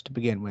weren't to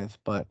begin with,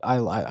 but I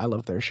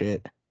love their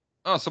shit.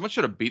 oh, someone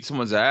should have beat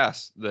someone's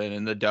ass then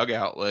in the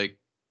dugout. Like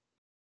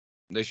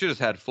they should have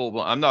had full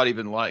blown. I'm not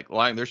even like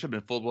lying. There should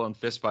have been full blown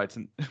fistfights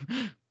and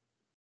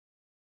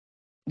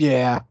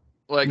Yeah,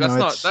 like no,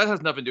 that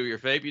has nothing to do with your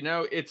faith. You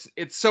know, it's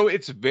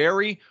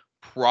very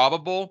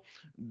probable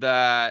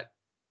that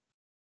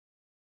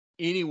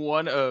any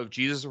one of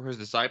Jesus or his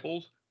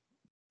disciples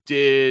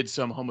did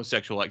some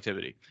homosexual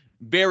activity.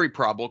 Very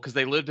probable because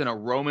they lived in a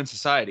Roman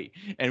society.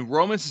 And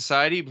Roman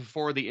society,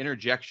 before the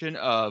interjection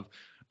of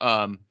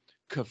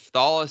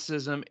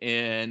Catholicism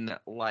in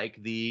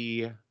like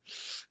the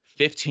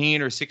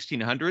 15 or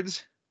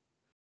 1600s,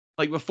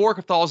 like before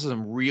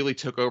Catholicism really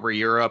took over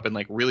Europe and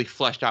like really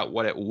fleshed out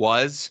what it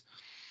was,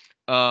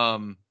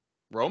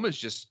 Romans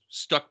just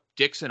stuck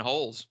dicks in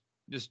holes.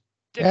 Just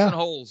dicks in yeah,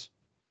 holes.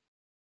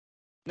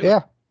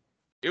 yeah,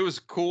 It was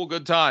a cool,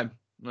 good time.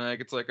 Like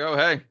it's like, oh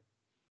hey,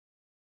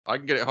 I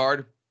can get it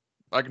hard.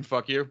 I can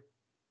fuck you.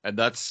 And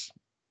that's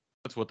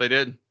what they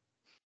did.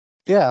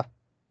 yeah.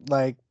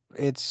 Like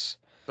it's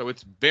So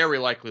it's very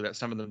likely that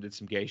some of them did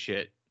some gay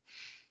shit.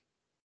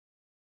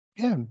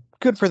 yeah,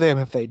 good for them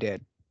if they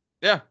did.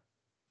 Yeah.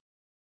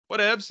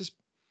 Whatevs.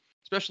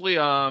 Especially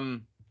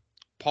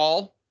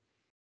Paul.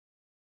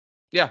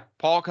 Yeah,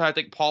 Paul, 'cause I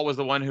think Paul was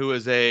the one who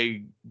was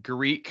a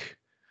Greek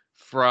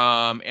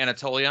from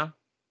Anatolia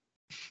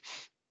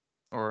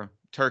or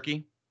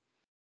Turkey.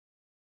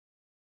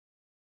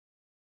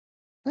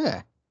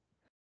 Yeah.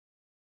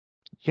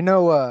 You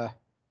know,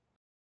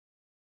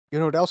 you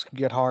know what else can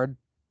get hard?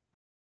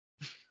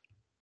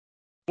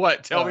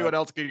 What? Tell me Uh, what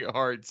else can get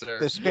hard, sir.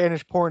 the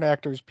Spanish porn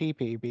actor's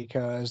pee-pee,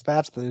 because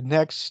that's the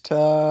next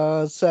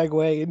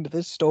segue into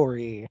this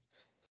story.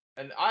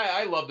 And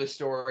I love this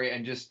story,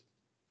 and just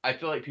I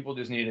feel like people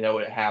just need to know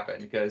what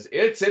happened because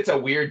it's a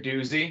weird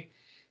doozy.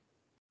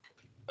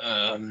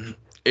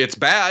 It's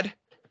bad.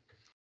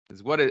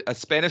 Is what a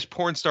Spanish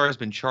porn star has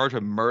been charged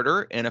with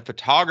murder and a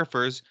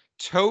photographer's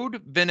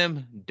toad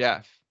venom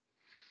death.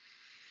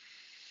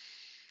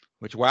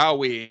 Which, wow,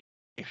 we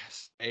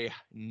say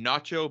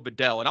Nacho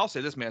Bedell, and I'll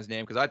say this man's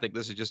name because I think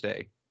this is just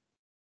a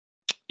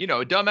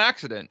dumb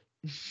accident.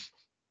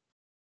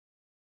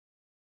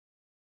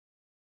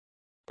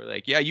 We're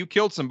like, yeah, you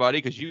killed somebody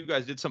because you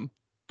guys did something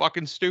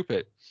fucking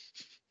stupid.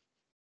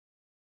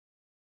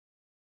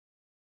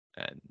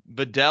 And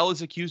Vidal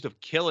is accused of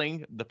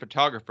killing the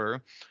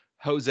photographer,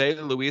 Jose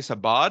Luis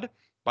Abad,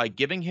 by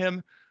giving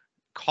him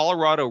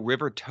Colorado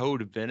River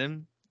toad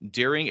venom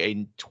during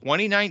a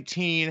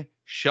 2019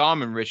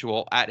 shaman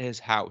ritual at his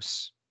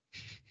house.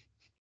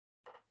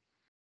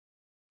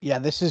 Yeah,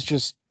 this is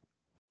just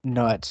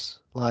nuts.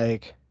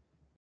 Like,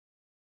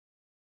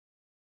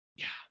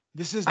 Yeah,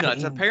 this is I nuts.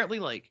 mean, Apparently,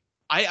 like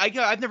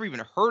I've never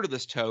even heard of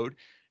this toad,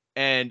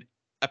 and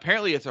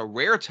apparently it's a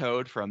rare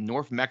toad from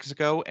North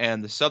Mexico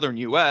and the southern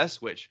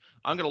U.S. Which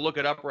I'm gonna look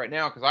it up right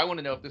now because I want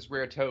to know if this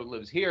rare toad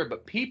lives here.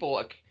 But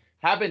people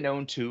have been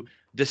known to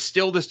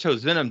distill this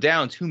toad's venom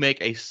down to make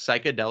a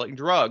psychedelic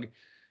drug,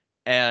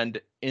 and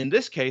in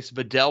this case,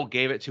 Vidal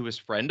gave it to his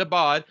friend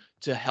Abad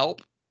to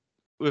help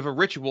with a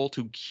ritual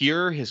to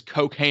cure his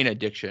cocaine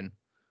addiction.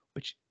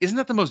 Which isn't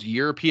that the most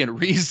European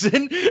reason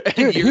and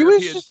dude,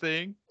 European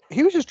thing?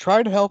 he was just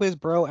trying to help his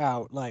bro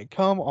out. Like,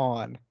 come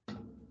on.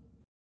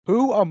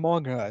 Who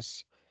among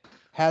us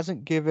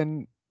hasn't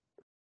given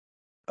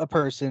a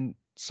person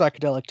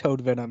psychedelic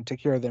toad venom to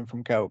cure them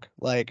from coke?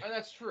 Like, And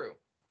that's true.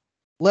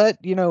 let,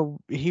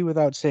 he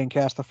without saying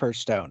cast the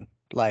first stone.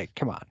 Like,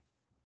 come on.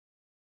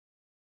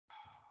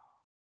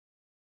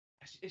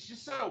 It's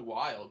just so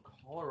wild.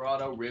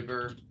 Colorado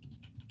River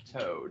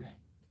toad.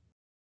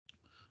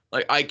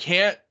 Like I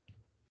can't.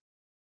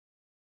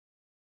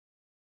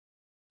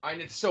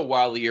 It's so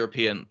wildly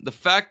European. The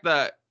fact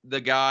that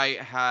the guy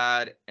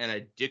had an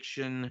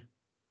addiction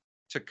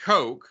to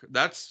coke,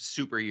 that's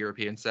super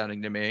European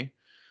sounding to me.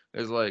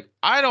 There's like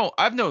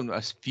I've known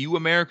a few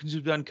Americans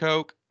who've done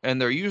coke, and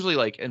they're usually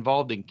like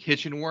involved in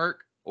kitchen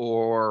work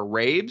or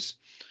raves,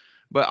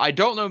 but I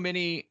don't know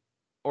many,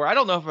 or I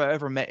don't know if I've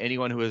ever met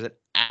anyone who is an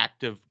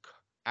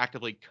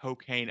actively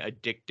cocaine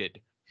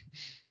addicted.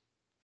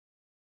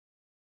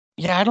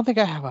 Yeah, I don't think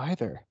I have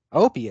either.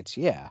 Opiates,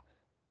 yeah.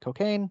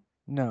 Cocaine,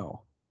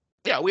 no.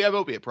 Yeah, we have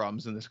opiate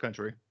problems in this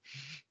country.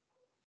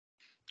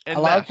 I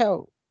And like meth.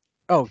 how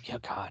Oh, yeah,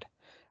 God.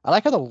 I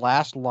like how the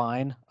last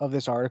line of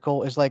this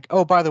article is like,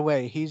 oh, by the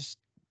way, he's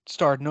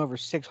starred in over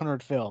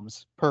 600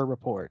 films per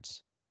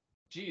reports.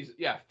 Jeez,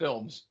 yeah,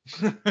 films.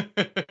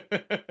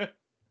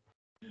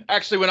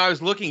 Actually, when I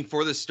was looking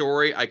for the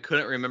story, I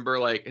couldn't remember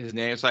like his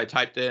name, so I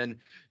typed in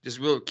just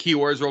real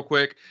keywords real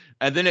quick,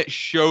 and then it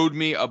showed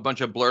me a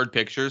bunch of blurred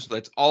pictures.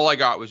 That's all I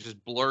got was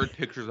just blurred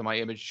pictures of my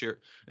image share.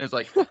 And it's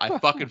like, I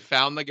fucking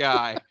found the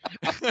guy.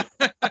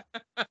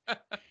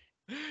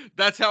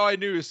 That's how I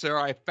knew, sir.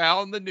 I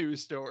found the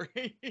news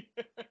story.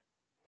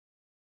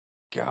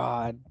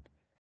 God.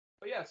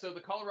 But yeah, so the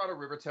Colorado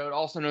River toad,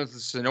 also known as the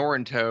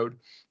Sonoran toad,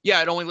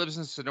 yeah, it only lives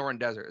in the Sonoran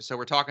Desert. So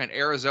we're talking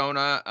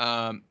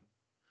Arizona,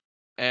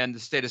 and the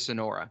state of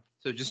Sonora.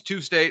 So just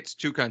 2 states,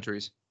 2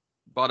 countries.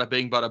 Bada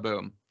bing, bada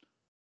boom.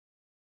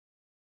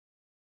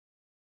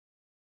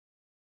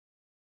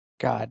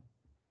 God.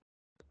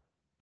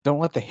 Don't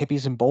let the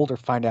hippies in Boulder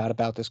find out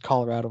about this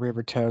Colorado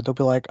River toad. They'll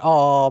be like,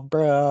 oh,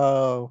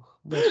 bro,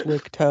 let's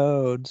lick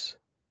toads.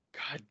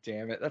 God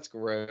damn it, that's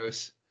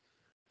gross.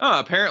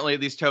 Apparently,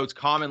 these toads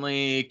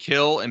commonly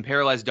kill and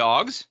paralyze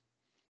dogs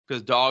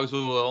because dogs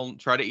will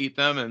try to eat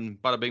them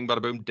and bada bing,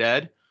 bada boom,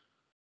 dead.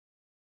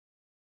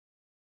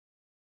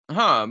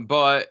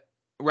 But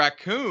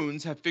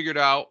raccoons have figured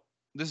out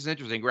this is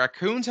interesting.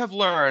 Raccoons have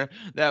learned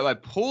that by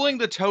pulling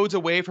the toads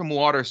away from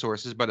water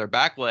sources by their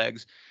back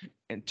legs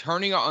and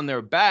turning it on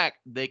their back,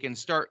 they can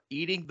start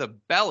eating the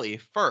belly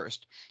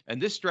first.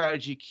 And this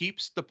strategy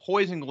keeps the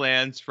poison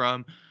glands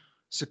from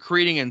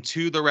secreting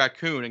into the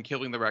raccoon and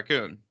killing the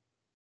raccoon.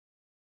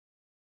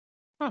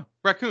 Huh.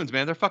 Raccoons,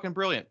 man, they're fucking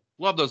brilliant.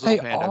 Love those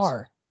little They pandas.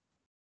 are.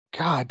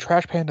 God,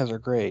 trash pandas are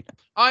great.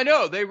 I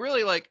know, they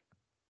really like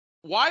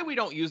why we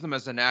don't use them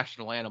as a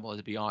national animal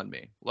is beyond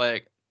me.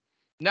 Like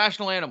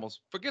national animals,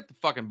 forget the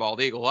fucking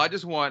bald eagle. I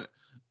just want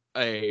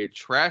a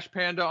trash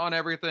panda on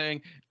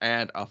everything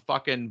and a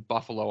fucking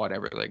buffalo on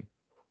everything.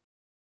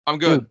 I'm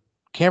good. Dude,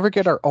 can't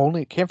forget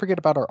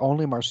about our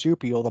only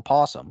marsupial, the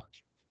possum.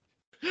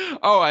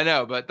 Oh, I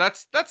know, but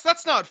that's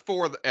not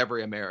for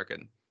every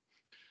American.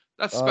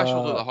 That's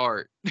special to Uh the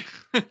heart.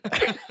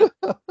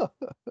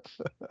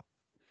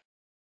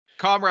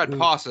 Comrade Ooh,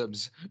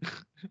 possums.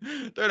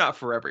 They're not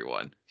for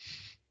everyone.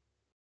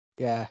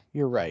 yeah,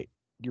 you're right.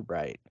 You're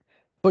right.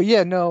 But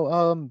yeah,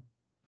 no,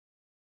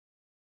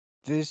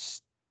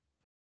 this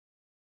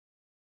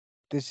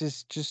this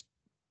is just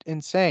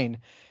insane.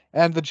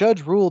 And the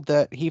judge ruled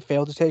that he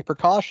failed to take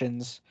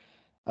precautions,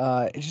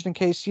 just in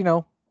case,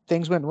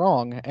 things went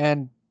wrong.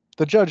 And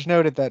the judge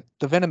noted that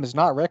the venom is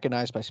not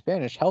recognized by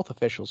Spanish health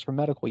officials for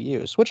medical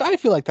use, which I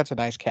feel like that's a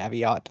nice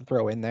caveat to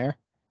throw in there.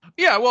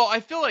 Yeah, well,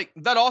 I feel like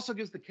that also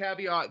gives the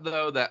caveat,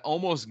 though, that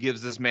almost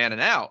gives this man an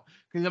out.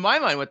 Because in my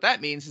mind, what that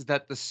means is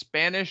that the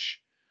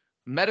Spanish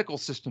medical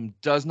system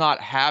does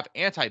not have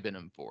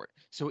antivenom for it.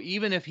 So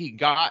even if he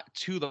got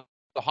to the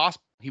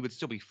hospital, he would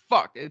still be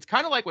fucked. It's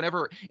kind of like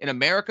whenever in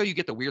America you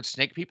get the weird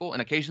snake people,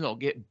 and occasionally they'll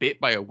get bit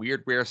by a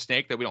weird, rare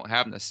snake that we don't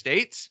have in the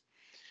States.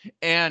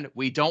 And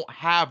we don't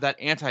have that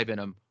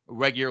antivenom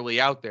regularly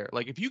out there.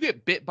 Like if you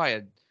get bit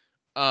by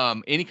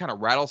a any kind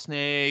of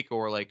rattlesnake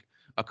or like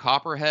a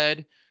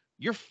copperhead,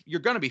 you're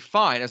gonna be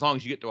fine as long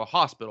as you get to a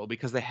hospital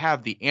because they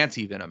have the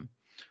antivenom.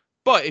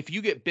 But if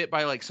you get bit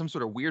by like some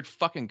sort of weird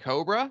fucking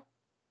cobra,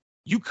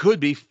 you could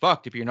be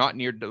fucked if you're not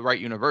near the right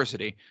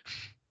university.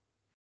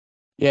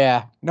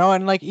 Yeah. No,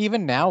 and like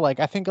even now, like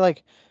I think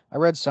like I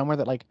read somewhere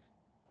that like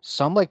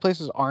some like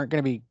places aren't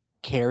going to be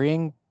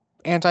carrying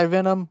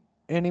anti-venom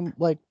any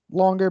like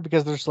longer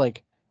because there's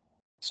like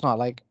it's not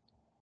like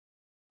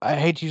I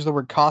hate to use the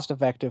word cost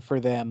effective for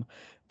them,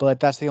 but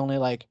that's the only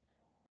like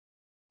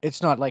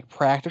it's not like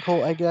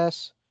practical, I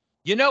guess,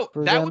 You know,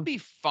 for that would them. be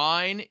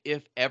fine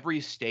if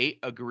every state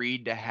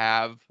agreed to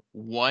have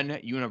one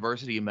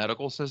university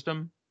medical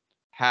system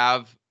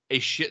have a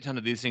shit ton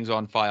of these things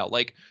on file.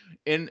 Like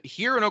in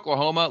here in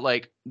Oklahoma,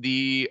 like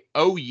the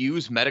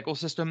OU's medical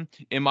system,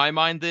 in my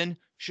mind, then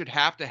should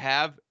have to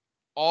have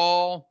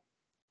all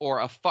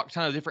or a fuck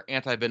ton of different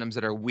antivenoms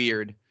that are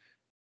weird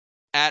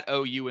at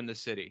OU in the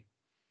city.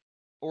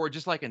 Or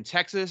just like in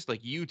Texas,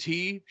 like UT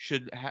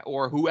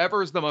or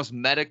whoever is the most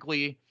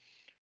medically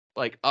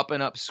like up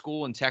and up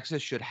school in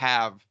Texas should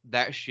have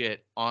that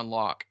shit on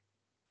lock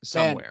Man,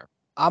 somewhere.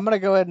 I'm gonna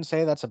go ahead and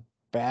say that's a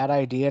bad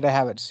idea to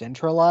have it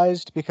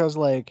centralized because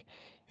like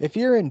if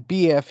you're in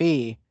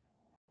BFE,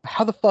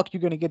 how the fuck you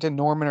gonna get to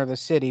Norman or the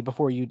city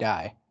before you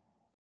die?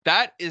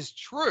 That is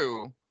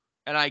true,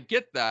 and I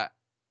get that,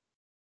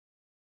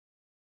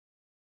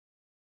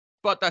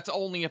 but that's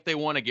only if they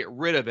want to get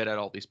rid of it at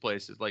all these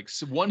places. Like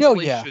one No,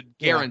 place yeah, should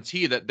yeah.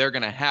 guarantee that they're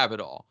going to have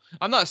it all.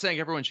 I'm not saying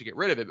everyone should get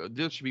rid of it, but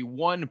there should be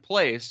one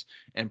place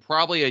and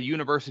probably a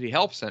university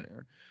health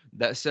center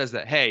that says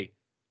that, hey,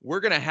 we're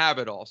going to have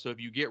it all. So if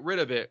you get rid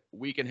of it,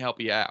 we can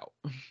help you out.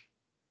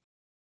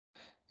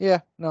 Yeah,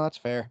 no, that's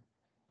fair.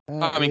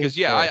 That I mean, because is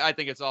yeah, fair. I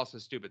think it's also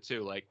stupid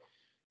too. Like,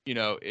 you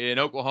know, in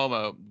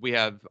Oklahoma, we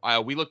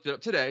looked it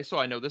up today, so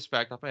I know this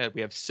fact off my head. We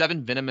have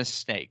 7 venomous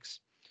snakes,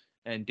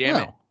 and damn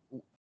it,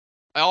 No.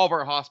 all of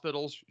our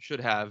hospitals should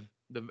have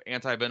the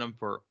anti venom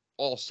for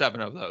all 7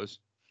 of those.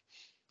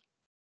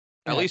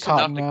 At Yeah, least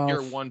enough to Cottonmouth,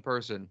 cure one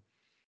person.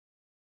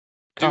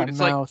 Dude, it's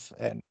like, Cottonmouth,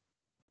 and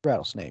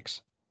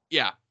rattlesnakes.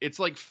 yeah, it's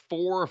like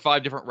 4 or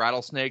 5 different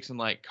rattlesnakes and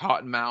like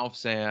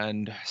cottonmouths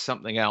and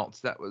something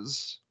else that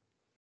was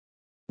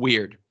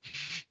weird.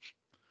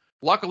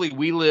 Luckily,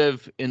 we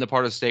live in the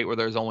part of the state where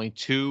there's only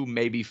 2,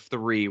 maybe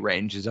 3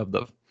 ranges of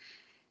them.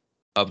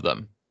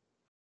 Okay,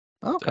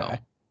 So, well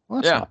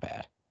that's yeah. not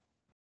bad.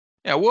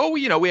 Yeah, well,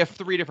 we have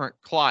 3 different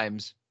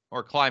climes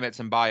or climates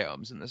and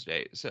biomes in the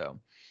state. So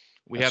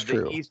we That's have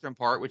the true. eastern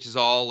part, which is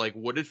all like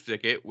wooded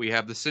thicket. We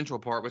have the central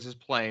part, which is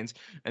plains,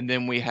 and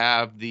then we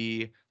have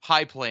the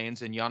high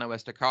plains and Llano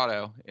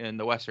Estacado in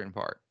the western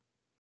part.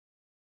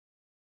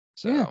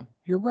 Yeah, So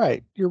you're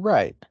right. You're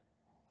right.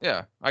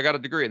 yeah, I got a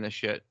degree in this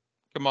shit.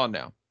 Come on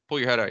now, pull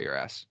your head out of your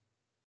ass.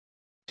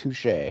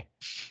 Touche.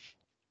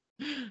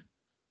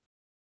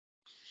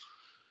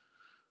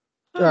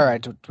 All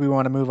right, do we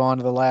want to move on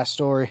to the last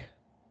story?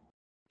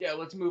 Yeah,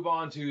 let's move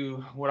on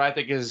to what I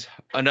think is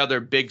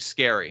another big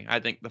scary. I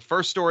think the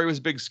first story was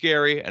big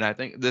scary, and I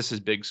think this is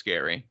big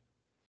scary.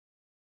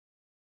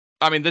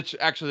 I mean,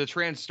 actually the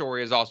trans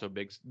story is also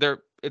big.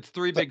 It's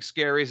 3 big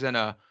scaries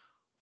and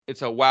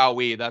it's a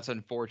wowee. That's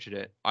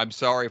unfortunate. I'm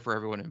sorry for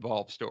everyone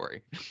involved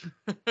story.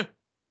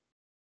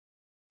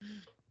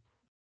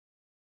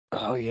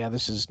 Oh yeah,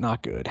 this is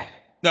not good.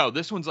 No,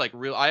 this one's like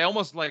real. I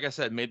almost, like I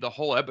said, made the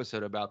whole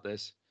episode about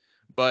this.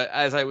 But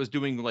as I was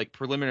doing like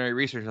preliminary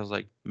research, I was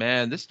like,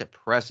 man, this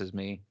depresses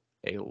me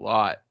a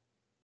lot.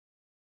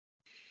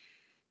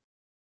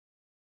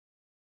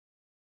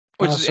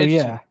 Which is So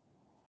interesting. yeah,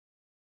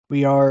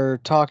 we are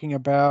talking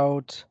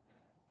about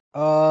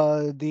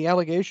the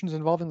allegations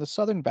involving the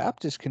Southern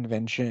Baptist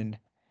Convention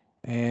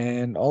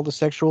and all the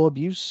sexual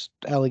abuse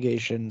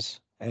allegations.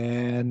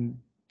 And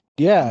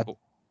yeah, And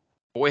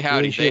boy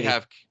howdy, really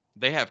shitty.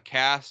 they have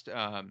cast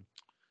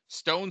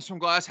stones from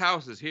glass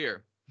houses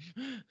here.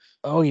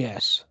 Oh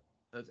yes.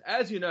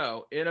 As you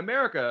know, in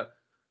America,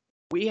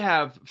 we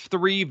have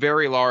 3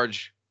 very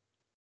large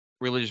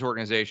religious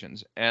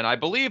organizations, and I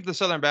believe the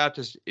Southern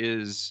Baptist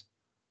is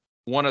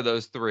one of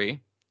those 3.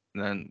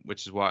 And then,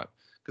 which is what,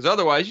 because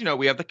otherwise,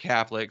 we have the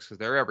Catholics because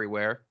they're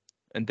everywhere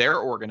and they're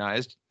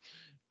organized,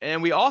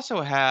 and we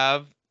also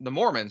have the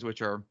Mormons,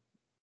 which are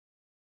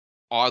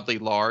oddly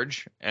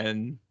large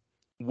and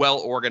well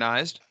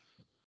organized.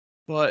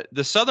 But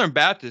the Southern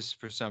Baptists,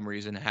 for some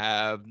reason,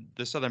 have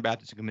the Southern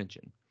Baptist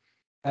Convention.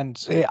 And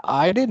see,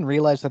 I didn't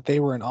realize that they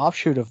were an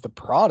offshoot of the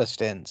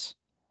Protestants.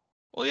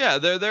 Well, yeah,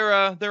 they're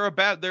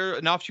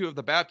an offshoot of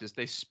the Baptists.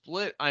 They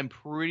split, I'm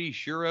pretty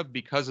sure of,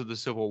 because of the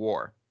Civil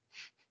War.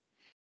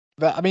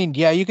 But, I mean,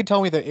 yeah, you could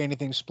tell me that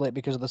anything split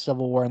because of the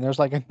Civil War, and there's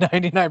like a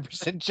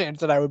 99% chance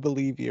that I would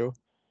believe you.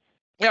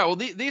 Yeah, well,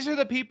 these are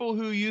the people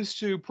who used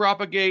to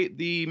propagate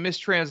the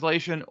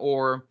mistranslation,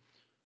 or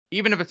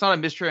even if it's not a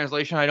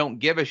mistranslation, I don't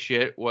give a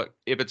shit what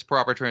if it's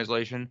proper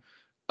translation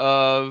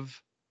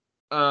of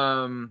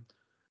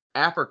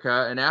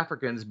Africa and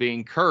Africans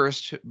being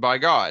cursed by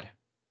God.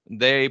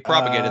 They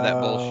propagated that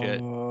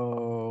bullshit.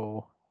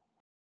 Oh,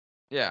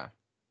 Yeah.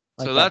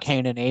 like So that that's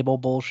Cain and Abel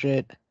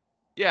bullshit.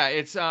 yeah,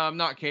 it's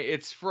not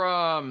it's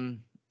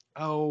from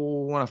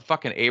one of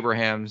fucking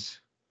Abraham's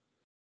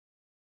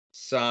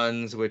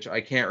sons, which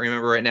I can't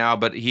remember right now,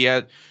 but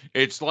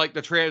it's like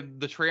the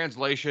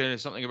translation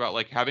is something about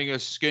like having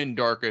his skin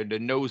darkened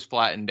and nose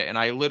flattened, and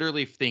I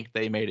literally think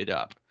they made it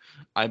up.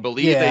 I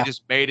believe they Yeah,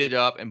 just made it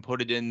up and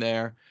put it in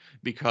there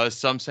because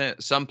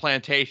some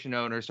plantation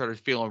owner started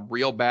feeling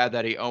real bad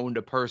that he owned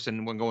a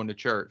person when going to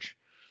church.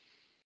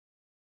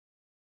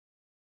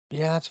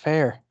 yeah, that's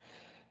fair.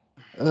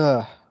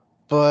 Ugh,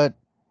 but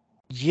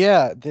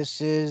yeah,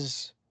 this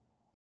is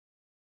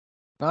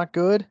not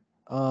good.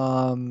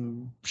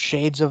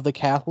 Shades of the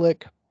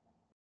Catholic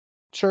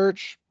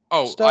Church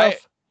Oh,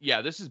 stuff.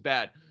 yeah, this is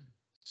bad.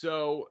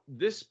 So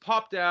this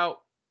popped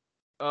out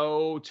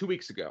 2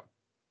 weeks ago.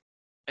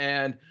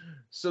 And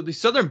so the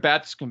Southern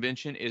Baptist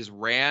Convention is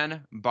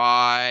ran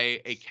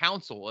by a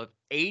council of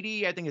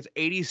 80, I think it's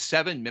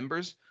 87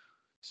 members.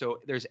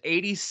 So there's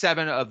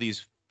 87 of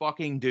these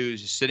fucking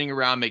dudes just sitting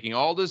around making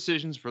all the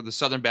decisions for the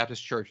Southern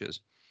Baptist churches.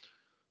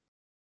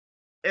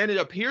 And it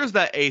appears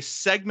that a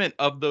segment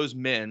of those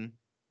men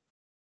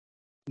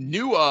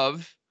knew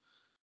of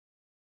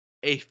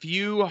a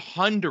few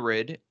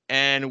hundred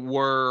and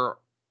were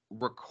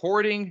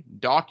recording,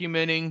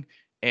 documenting,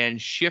 and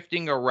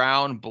shifting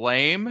around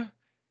blame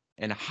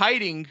and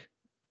hiding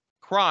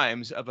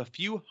crimes of a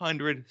few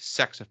hundred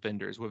sex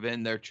offenders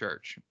within their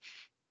church.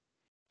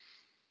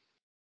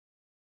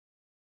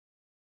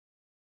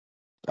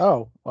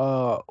 Oh,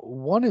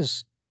 one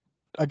is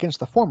against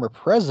the former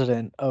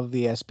president of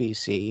the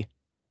SBC.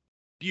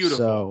 Beautiful.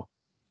 So,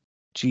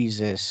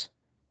 Jesus.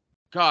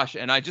 Gosh,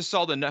 and I just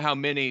saw how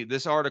many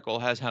this article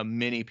has how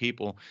many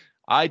people.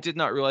 I did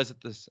not realize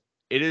that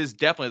it is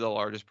definitely the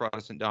largest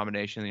Protestant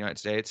denomination in the United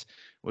States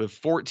with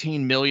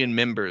 14 million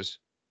members.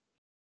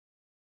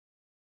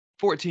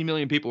 14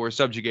 million people were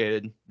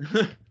subjugated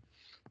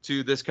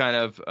to this kind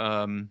of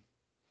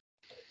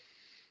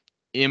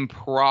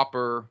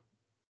improper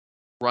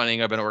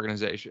running of an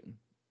organization.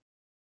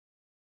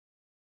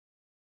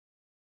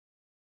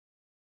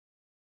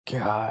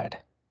 God. Yeah,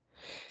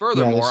 this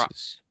Furthermore,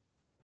 is.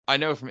 I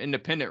know from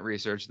independent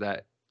research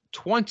that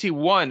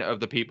 21 of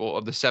the people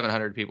of the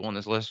 700 people on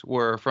this list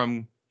were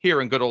from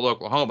here in good old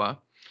Oklahoma.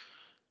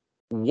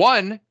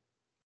 One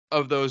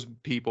of those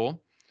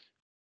people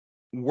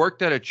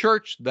worked at a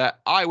church that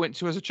I went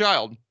to as a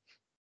child.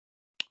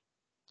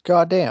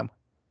 Goddamn.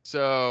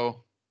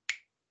 So,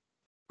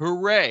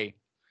 hooray.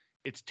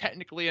 It's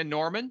technically a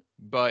Norman,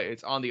 but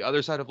it's on the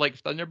other side of Lake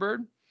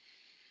Thunderbird.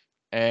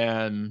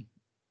 And,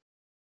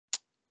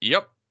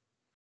 yep,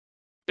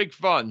 big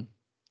fun.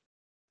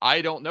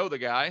 I don't know the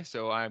guy,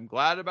 so I'm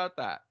glad about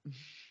that.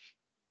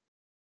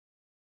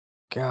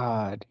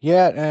 God.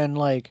 Yeah, and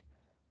like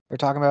we're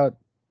talking about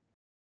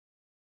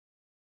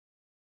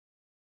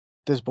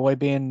this boy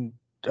being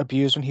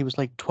abused when he was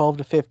like 12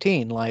 to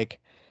 15. Like,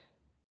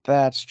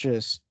 that's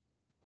just.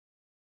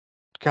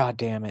 God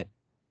damn it.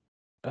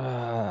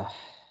 Uh,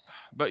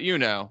 But you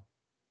know,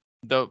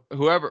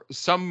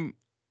 some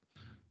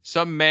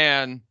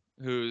man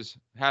who's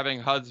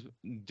having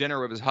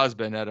dinner with his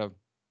husband at a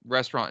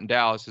restaurant in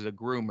Dallas is a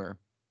groomer.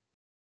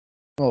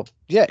 well,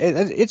 yeah,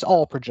 it's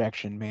all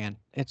projection, man.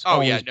 It's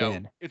Oh yeah, always no.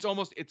 been.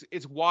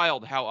 It's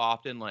wild how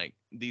often like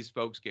these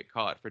folks get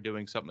caught for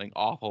doing something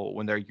awful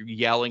when they're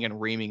yelling and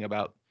reaming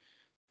about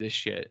this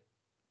shit.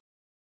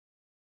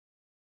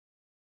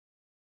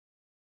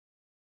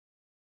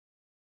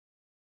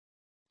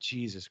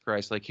 Jesus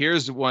Christ. Like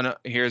here's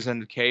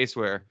a case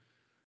where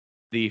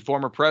the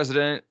former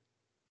president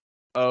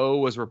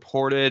was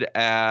reported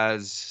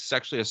as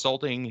sexually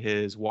assaulting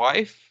his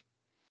wife,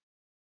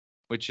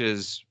 which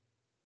is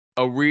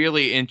a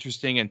really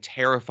interesting and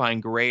terrifying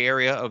gray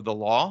area of the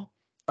law.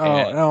 Oh,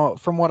 And no,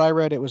 from what I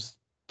read, it was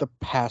the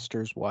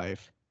pastor's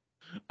wife.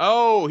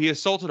 he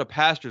assaulted a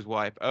pastor's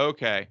wife.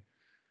 Okay.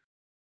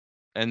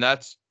 And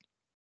that's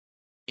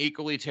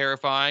equally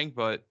terrifying,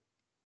 but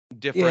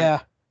different Yeah,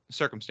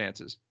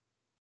 circumstances.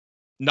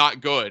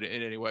 Not good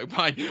in any way.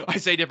 I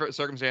say different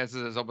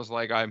circumstances as almost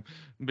like I'm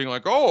being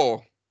like,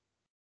 oh,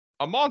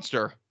 a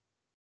monster.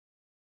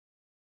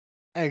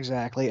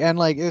 exactly. And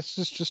like it's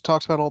just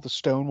talks about all the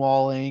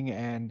stonewalling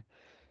and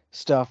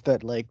stuff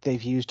that like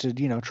they've used to,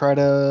 try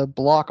to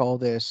block all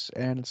this.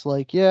 And it's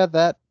like, yeah,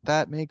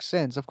 that makes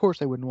sense. Of course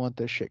they wouldn't want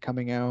this shit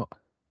coming out.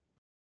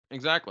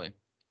 Exactly.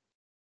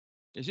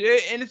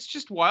 And it's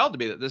just wild to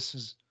me that this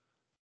is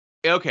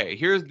okay.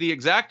 Here's the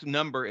exact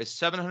number is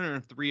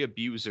 703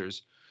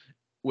 abusers,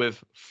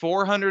 with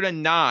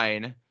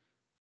 409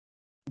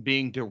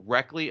 being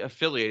directly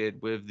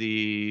affiliated with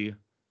the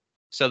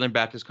Southern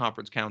Baptist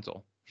Conference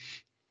Council.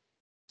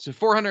 So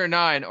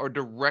 409 are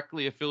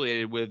directly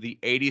affiliated with the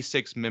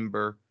 86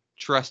 member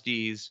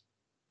trustees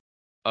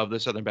of the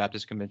Southern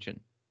Baptist Convention.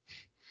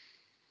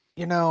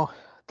 You know,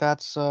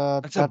 that's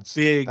a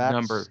big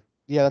number.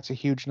 Yeah, that's a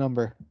huge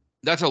number.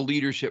 That's a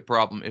leadership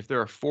problem. If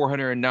there are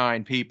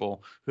 409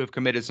 people who have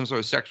committed some sort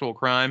of sexual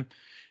crime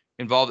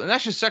involved, and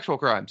that's just sexual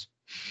crimes,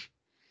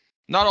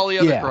 not all the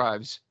other Yeah,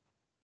 crimes.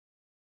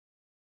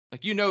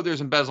 Like,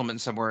 there's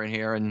embezzlement somewhere in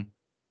here and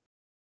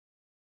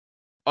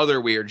other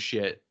weird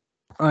shit.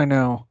 I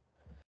know.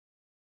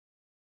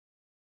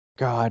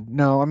 God,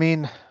 no, I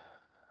mean,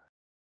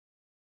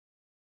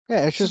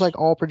 yeah, it's just like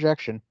all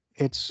projection.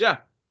 It's Yeah.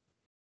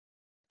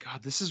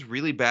 God, this is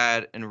really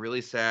bad and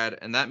really sad.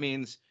 And that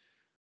means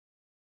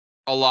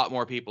a lot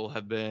more people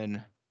have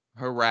been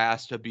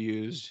harassed,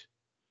 abused.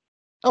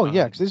 Oh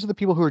yeah, because these are the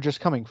people who are just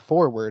coming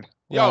forward.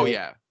 Oh, Like,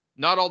 yeah.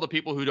 Not all the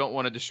people who don't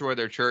want to destroy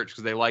their church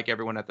because they like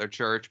everyone at their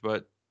church,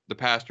 but the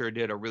pastor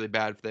did a really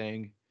bad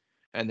thing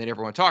and they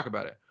never want to talk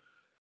about it.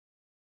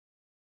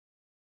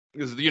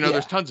 Because, yeah,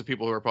 there's tons of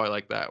people who are probably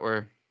like that,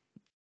 where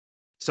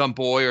some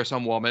boy or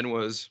some woman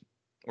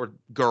or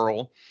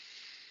girl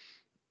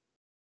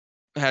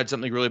had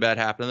something really bad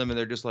happen to them and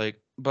they're just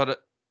like,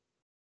 but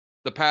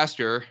the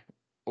pastor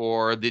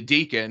or the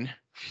deacon,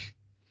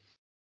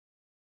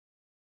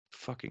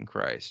 fucking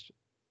Christ.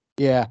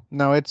 yeah.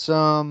 No, it's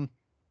goddamn,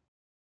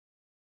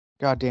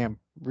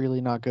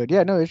 really not good.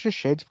 Yeah, no, it's just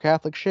shades of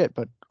Catholic shit,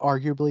 but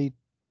arguably,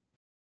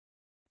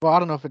 well, I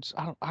don't know if it's,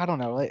 I don't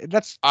know.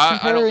 That's I don't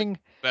think comparing.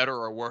 better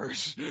or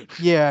worse.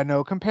 Yeah,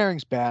 no,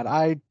 comparing's bad.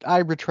 I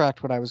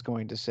retract what I was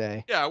going to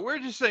say. Yeah, we're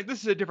just saying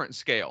this is a different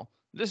scale.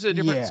 This is a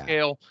different Yeah,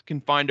 scale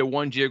confined to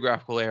one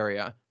geographical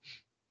area.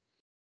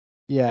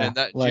 yeah, And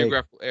that like,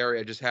 geographical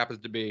area just happens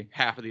to be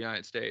half of the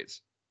United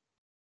States.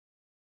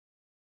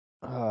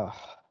 uh,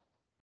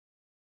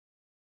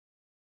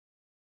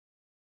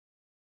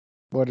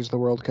 what is the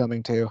world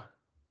coming to?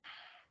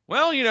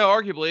 Well,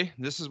 arguably,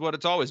 this is what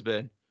it's always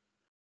been.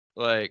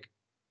 Like,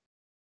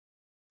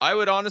 I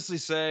would honestly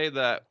say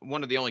that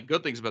one of the only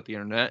good things about the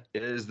internet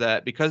is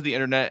that because the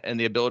internet and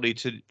the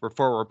ability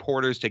for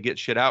reporters to get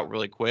shit out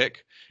really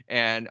quick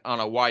and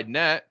on a wide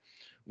net,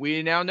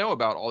 we now know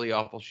about all the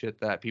awful shit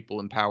that people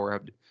in power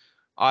have.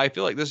 I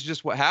feel like this is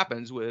just what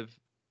happens with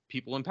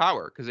people in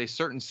power because a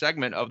certain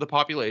segment of the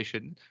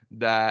population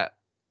that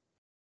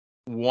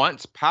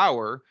wants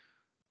power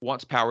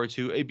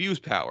to abuse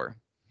power.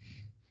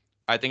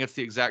 I think it's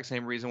the exact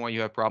same reason why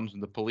you have problems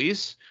with the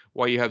police,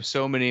 why you have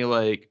so many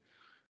like,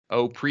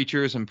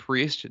 preachers and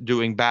priests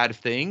doing bad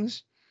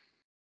things,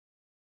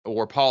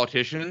 or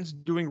politicians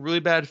doing really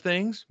bad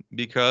things,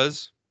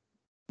 because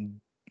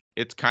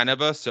it's kind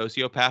of a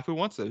sociopath who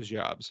wants those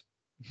jobs.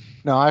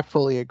 No, I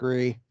fully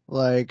agree.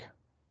 Like,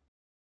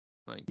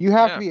 Like, you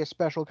have to yeah, be a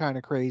special kind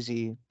of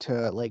crazy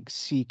to like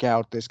seek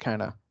out this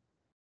kind of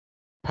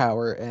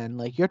power, and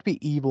like you have to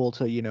be evil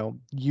to,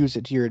 use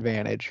it to your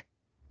advantage.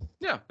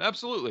 yeah,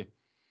 absolutely.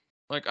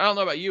 Like, I don't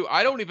know about you.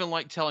 I don't even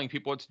like telling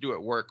people what to do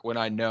at work when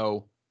I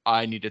know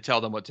I need to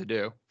tell them what to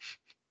do.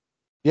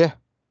 Yeah.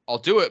 I'll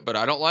do it, but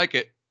I don't like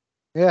it.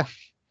 Yeah.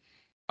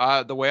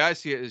 The way I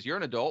see it is, you're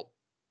an adult,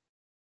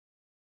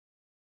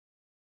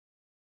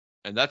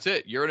 and that's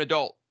it. You're an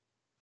adult.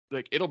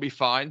 Like, it'll be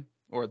fine.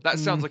 Or that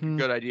sounds like a Hmm.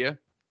 good idea.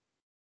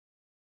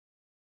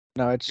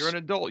 No, You're it's an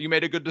adult. You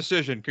made a good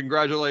decision.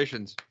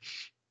 Congratulations.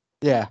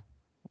 yeah.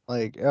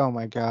 Like, oh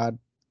my God.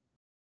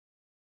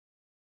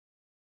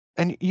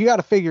 And you got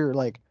to figure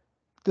like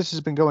this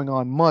has been going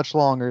on much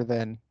longer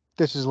than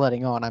this is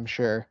letting on, I'm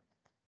sure.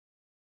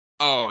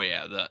 Oh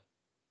yeah,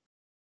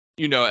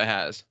 it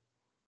has.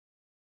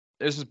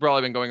 This has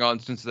probably been going on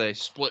since they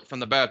split from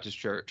the Baptist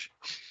Church.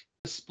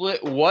 The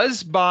split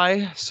was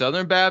by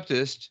Southern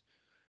Baptist,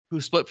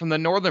 who split from the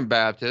Northern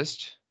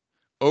Baptist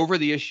over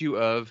the issue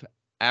of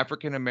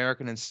African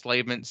American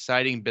enslavement,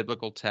 citing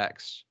biblical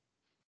texts.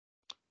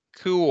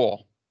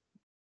 Cool.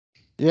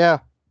 Yeah.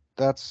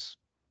 That's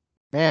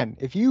man,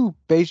 if you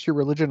base your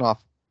religion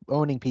off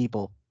owning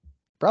people,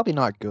 probably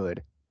not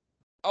good.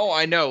 Oh,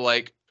 I know.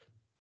 Like,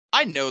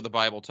 I know the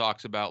Bible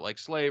talks about like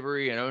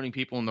slavery and owning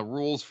people and the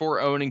rules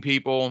for owning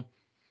people,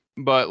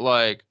 but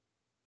like,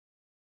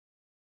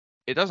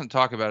 it doesn't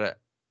talk about it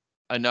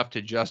enough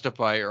to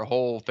justify your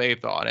whole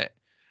faith on it.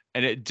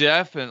 And it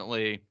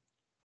definitely,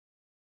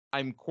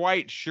 I'm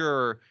quite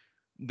sure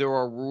there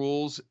are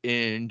rules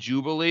in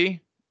Jubilee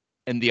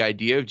and the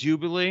idea of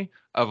Jubilee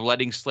of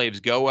letting slaves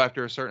go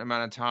after a certain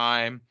amount of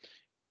time,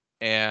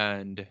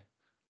 and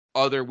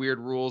other weird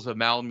rules of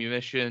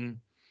manumission.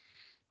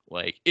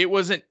 Like, it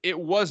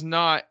was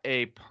not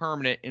a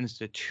permanent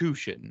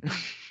institution.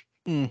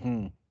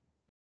 Hmm.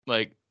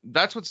 Like,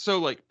 that's what's so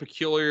like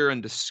peculiar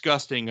and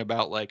disgusting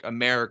about like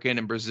American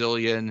and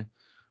Brazilian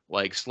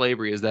like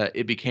slavery, is that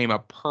it became a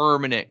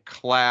permanent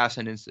class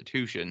and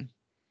institution,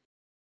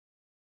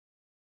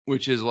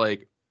 which is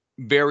like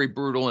very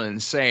brutal and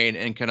insane,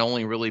 and can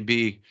only really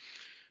be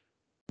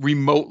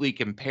remotely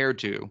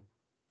compared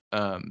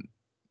um,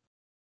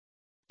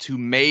 to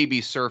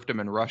maybe serfdom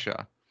in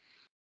Russia.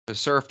 The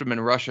serfdom in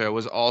Russia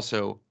was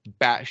also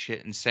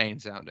batshit insane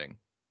sounding.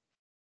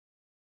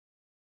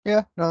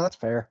 Yeah, no, that's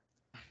fair.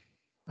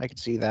 I can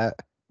see that.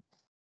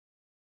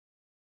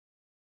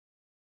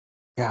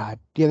 God.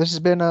 Yeah, this has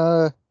been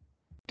a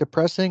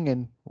depressing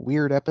and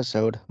weird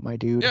episode, my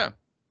dude. Yeah,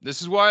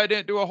 this is why I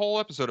didn't do a whole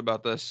episode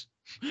about this.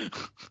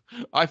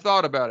 I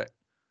thought about it.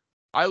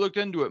 I looked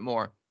into it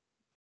more.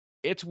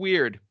 It's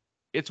weird.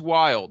 It's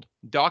wild.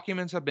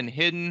 Documents have been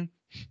hidden.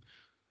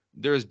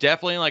 There's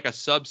definitely like a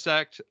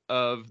subsect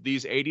of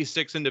these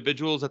 86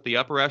 individuals at the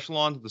upper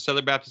echelons of the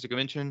Southern Baptist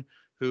Convention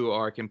who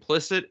are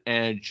complicit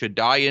and should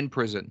die in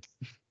prison.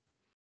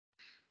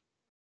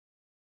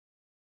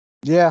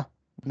 Yeah.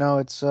 No,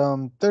 it's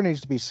there needs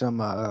to be some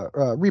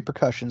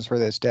repercussions for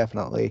this,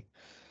 definitely.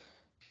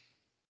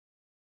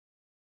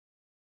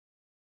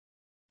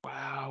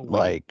 Wow.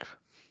 Like,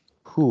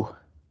 whew.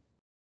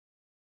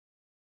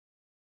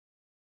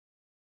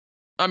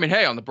 I mean,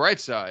 hey, on the bright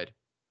side,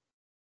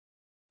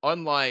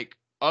 unlike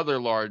other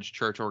large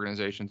church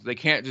organizations, they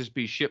can't just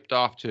be shipped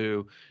off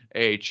to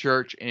a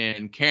church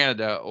in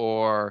Canada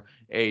or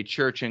a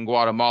church in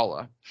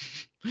Guatemala.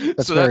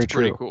 That's So that's very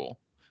pretty true. cool.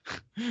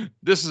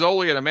 This is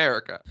only in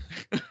America.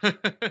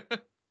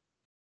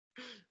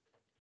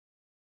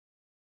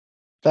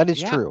 That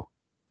is Yeah. true.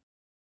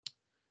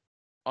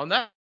 On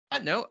that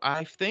note,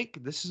 I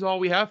think this is all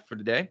we have for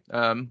today.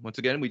 Once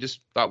again, we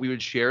just thought we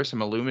would share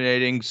some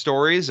illuminating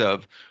stories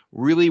of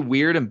really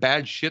weird and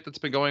bad shit that's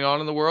been going on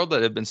in the world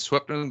that have been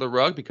swept under the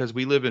rug because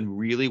we live in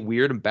really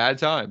weird and bad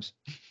times.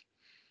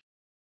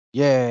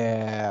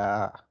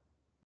 Yeah.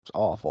 It's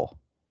awful.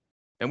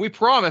 And we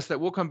promise that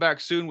we'll come back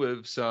soon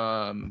with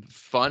some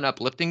fun,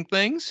 uplifting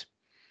things,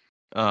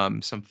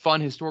 some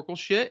fun historical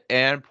shit,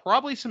 and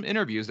probably some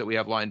interviews that we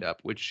have lined up,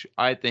 which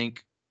I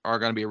think are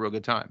going to be a real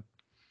good time.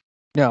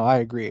 No, I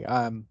agree.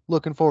 I'm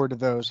looking forward to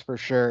those for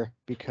sure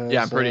Yeah, I'm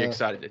because pretty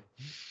excited.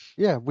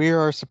 yeah, we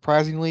are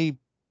surprisingly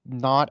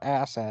not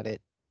ass at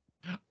it.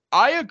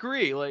 I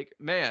agree. Like,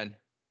 man,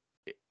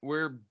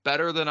 we're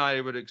better than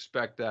I would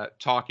expect at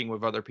talking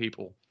with other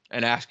people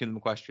and asking them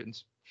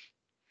questions.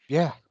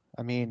 Yeah.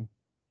 I mean,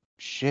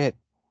 shit.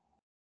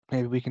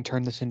 Maybe we can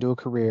turn this into a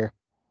career.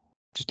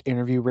 Just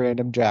interview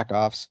random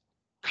jackoffs.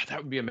 God, that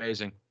would be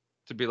amazing.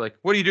 To be like,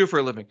 what do you do for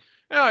a living?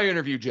 I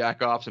interview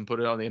jackoffs and put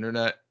it on the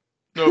internet.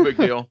 No big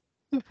deal.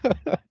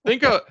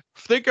 Think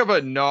of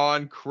a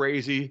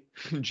non-crazy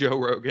Joe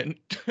Rogan.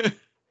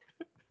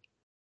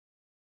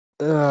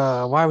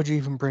 Why would you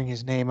even bring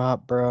his name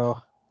up,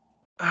 bro?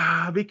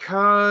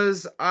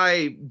 Because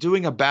I'm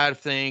doing a bad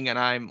thing and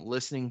I'm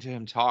listening to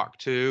him talk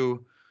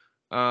to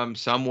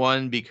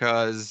someone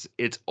because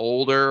it's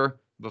older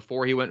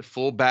before he went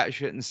full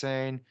batshit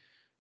insane,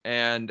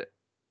 and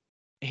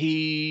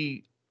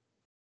he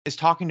is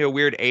talking to a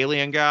weird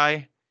alien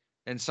guy,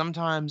 and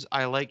sometimes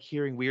I like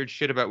hearing weird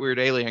shit about weird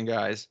alien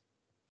guys.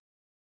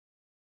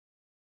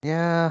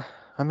 Yeah,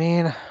 I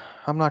mean,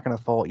 I'm not gonna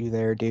fault you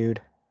there,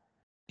 dude.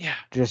 Yeah,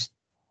 Just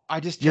I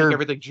just take you're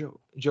everything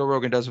Joe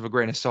Rogan does with a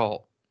grain of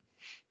salt.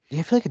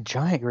 you feel like a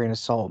giant grain of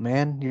salt,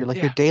 man. You're like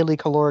your Yeah, daily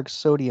caloric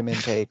sodium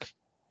intake.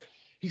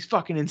 he's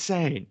fucking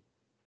insane.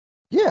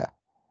 Yeah,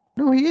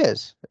 no, he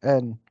is,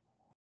 and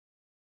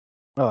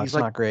oh, He's it's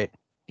like not great.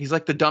 he's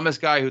like the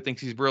dumbest guy who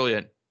thinks he's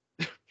brilliant.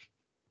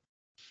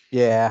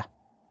 Yeah,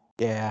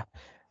 yeah.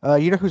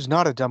 You know who's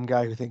not a dumb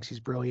guy who thinks he's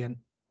brilliant?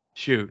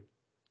 Shoot.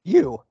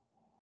 You.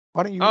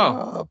 Why don't you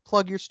Oh,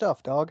 plug your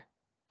stuff, dog?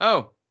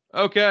 oh,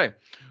 okay.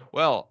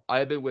 Well, I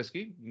have been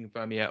Whiskey. You can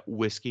find me at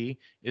Whiskey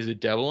is a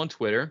Devil on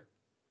Twitter.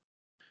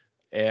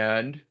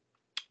 And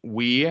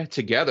we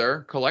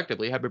together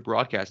collectively have been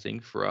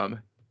broadcasting from,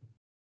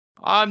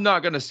 I'm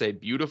not going to say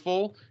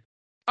beautiful.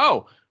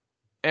 Oh,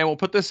 and we'll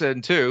put this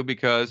in too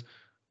because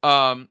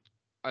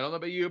I don't know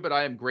about you, but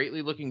I am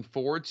greatly looking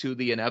forward to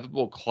the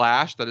inevitable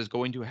clash that is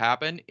going to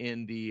happen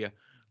in the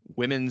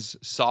women's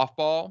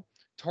softball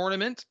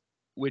tournament,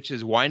 which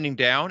is winding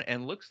down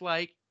and looks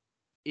like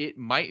it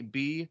might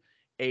be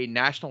a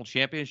national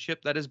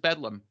championship that is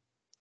Bedlam.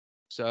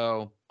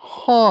 So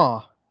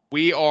Huh.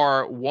 we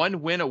are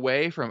one win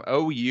away from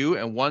OU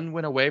and one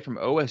win away from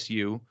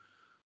OSU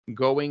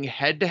going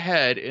head to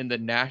head in the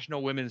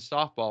National Women's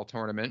Softball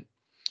Tournament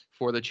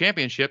for the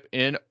championship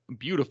in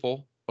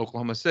beautiful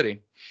Oklahoma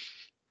City.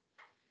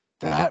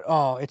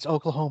 It's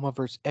Oklahoma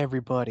versus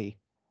everybody.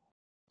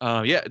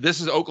 Yeah,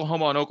 this is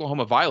Oklahoma on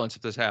Oklahoma violence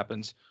if this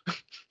happens.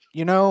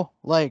 You know,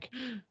 like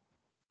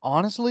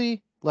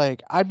honestly,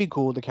 like I'd be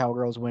cool with the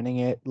Cowgirls winning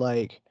it.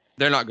 Like,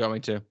 They're not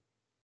going to.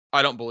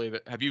 I don't believe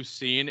it. Have you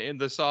seen in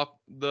the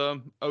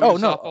OU oh no,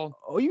 softball?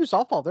 OU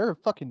softball, they're a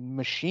fucking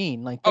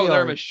machine. Like Oh,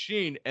 they're a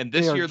machine. And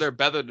they this are. year they're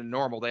better than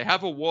normal. They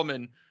have a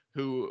woman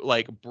who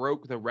like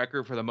broke the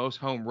record for the most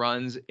home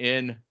runs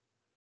in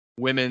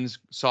women's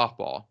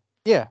softball.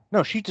 Yeah,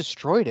 no, she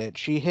destroyed it.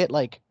 She hit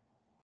like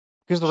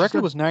because the She's record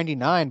done. was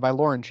 99 by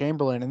Lauren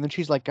Chamberlain, and then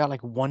she's like got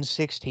like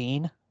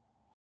 116.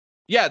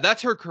 Yeah,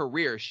 that's her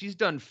career. She's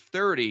done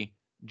 30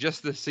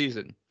 just this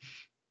season.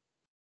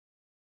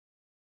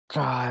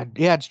 God,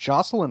 yeah, it's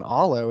Jocelyn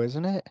Allo,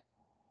 isn't it?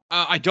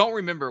 I don't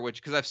remember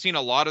which because I've seen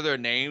a lot of their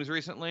names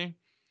recently.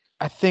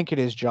 I think it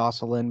is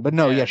Jocelyn, but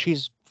no, yeah, And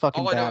she's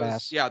fucking all I know is,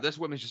 badass. yeah, this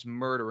woman's just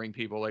murdering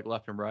people like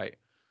left and right.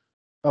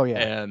 Oh yeah,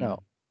 And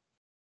no,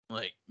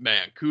 like,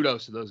 man,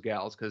 kudos to those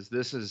gals because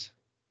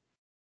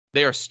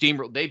they are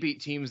steamroll. They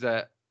beat teams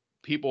that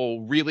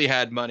people really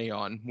had money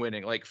on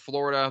winning. Like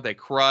Florida, they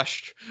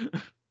crushed.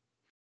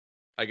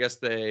 I guess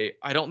I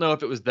don't know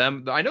if it was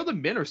them. I know the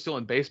men are still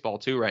in baseball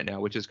too right now,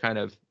 which is kind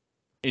of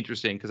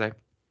interesting because I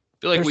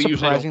feel like they're we usually don't.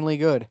 surprisingly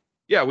good.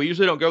 Yeah, we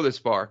usually don't go this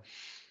far.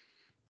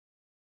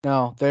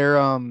 No, they're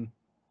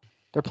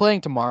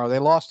playing tomorrow. They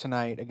lost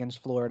tonight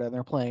against Florida, and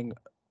they're playing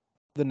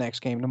the next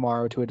game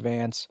tomorrow to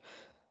advance.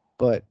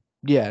 But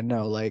yeah,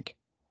 no, like,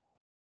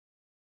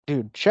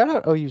 dude, shout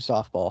out OU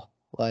softball.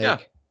 Yeah.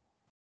 Like,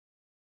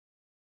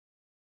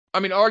 I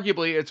mean,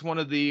 arguably, it's one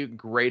of the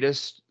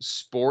greatest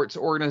sports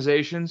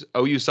organizations,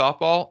 OU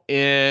softball,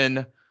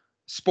 in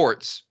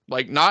sports.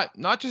 Like, not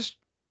just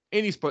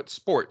any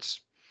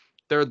sports.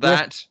 They're yeah,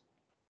 that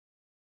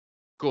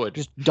good.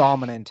 just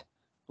dominant.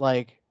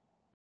 Like,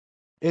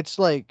 it's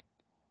like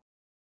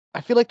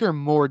I feel like they're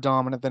more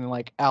dominant than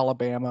like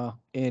Alabama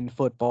in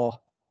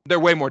football. They're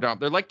way more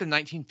dominant. They're like the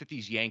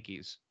 1950s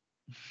Yankees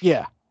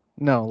Yeah,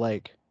 no,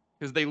 like,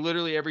 because they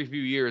literally every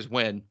few years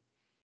win.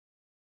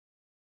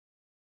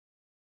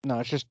 no,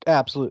 it's just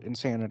absolute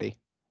insanity.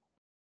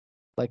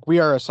 Like, we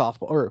are a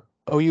softball or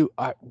OU.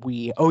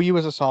 OU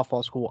is a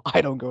softball school.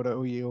 I don't go to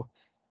OU.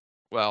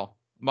 Well,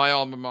 my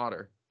alma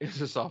mater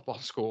is a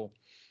softball school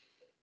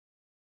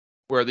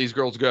where these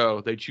girls go,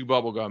 they chew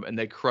bubblegum, and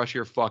they crush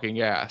your fucking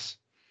ass.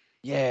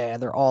 Yeah,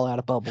 they're all out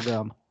of bubble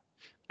gum.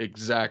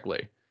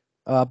 Exactly.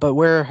 But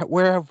where have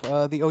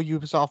the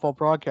OU softball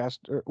broadcast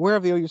or where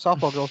have the OU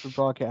softball girls been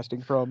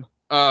broadcasting from?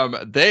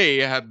 They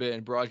have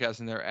been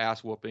broadcasting their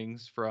ass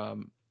whoopings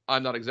from,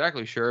 I'm not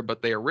exactly sure,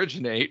 but they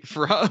originate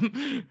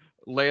from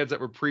lands that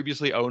were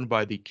previously owned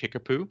by the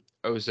Kickapoo,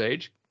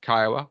 Osage,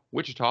 Kiowa,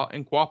 Wichita,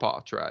 and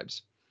Quapaw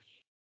tribes.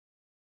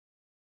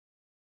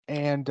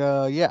 And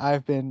yeah,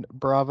 I've been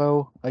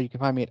Bravo. You can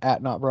find me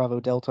at not Bravo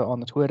Delta on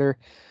the Twitter.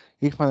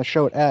 You can find the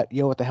show at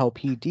Yo What the Hell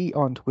PD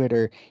on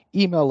Twitter.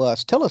 Email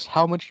us. Tell us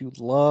how much you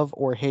love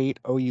or hate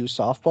OU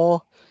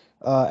softball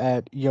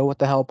at Yo What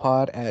the Hell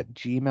Pod at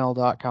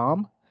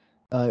gmail.com.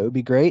 It would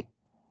be great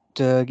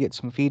to get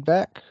some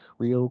feedback.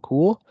 Real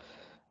cool.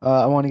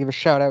 I want to give a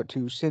shout out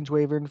to Singe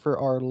Wavern for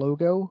our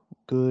logo.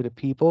 Good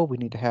people. We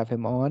need to have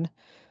him on.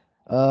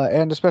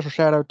 And a special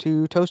shout out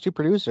to Toasty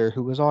Producer,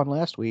 who was on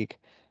last week.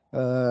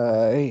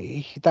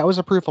 That was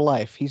a proof of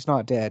life. He's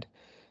not dead.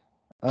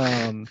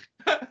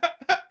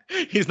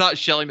 He's not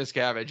Shelly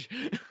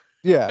Miscavige.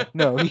 Yeah,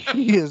 no,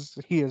 he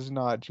is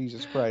not.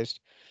 Jesus Christ.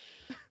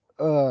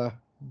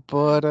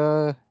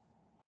 But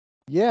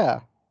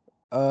yeah.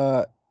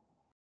 Uh,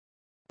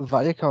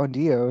 Vaya con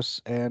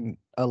Dios and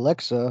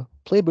Alexa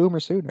play Boomer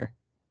Sooner.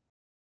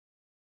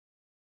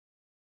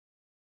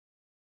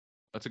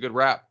 That's a good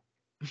rap.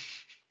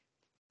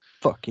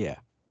 Fuck yeah.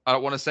 I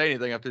don't want to say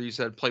anything after you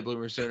said play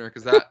Bloomer Sooner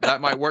because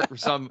that might work for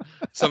some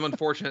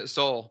unfortunate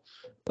soul.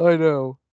 I know.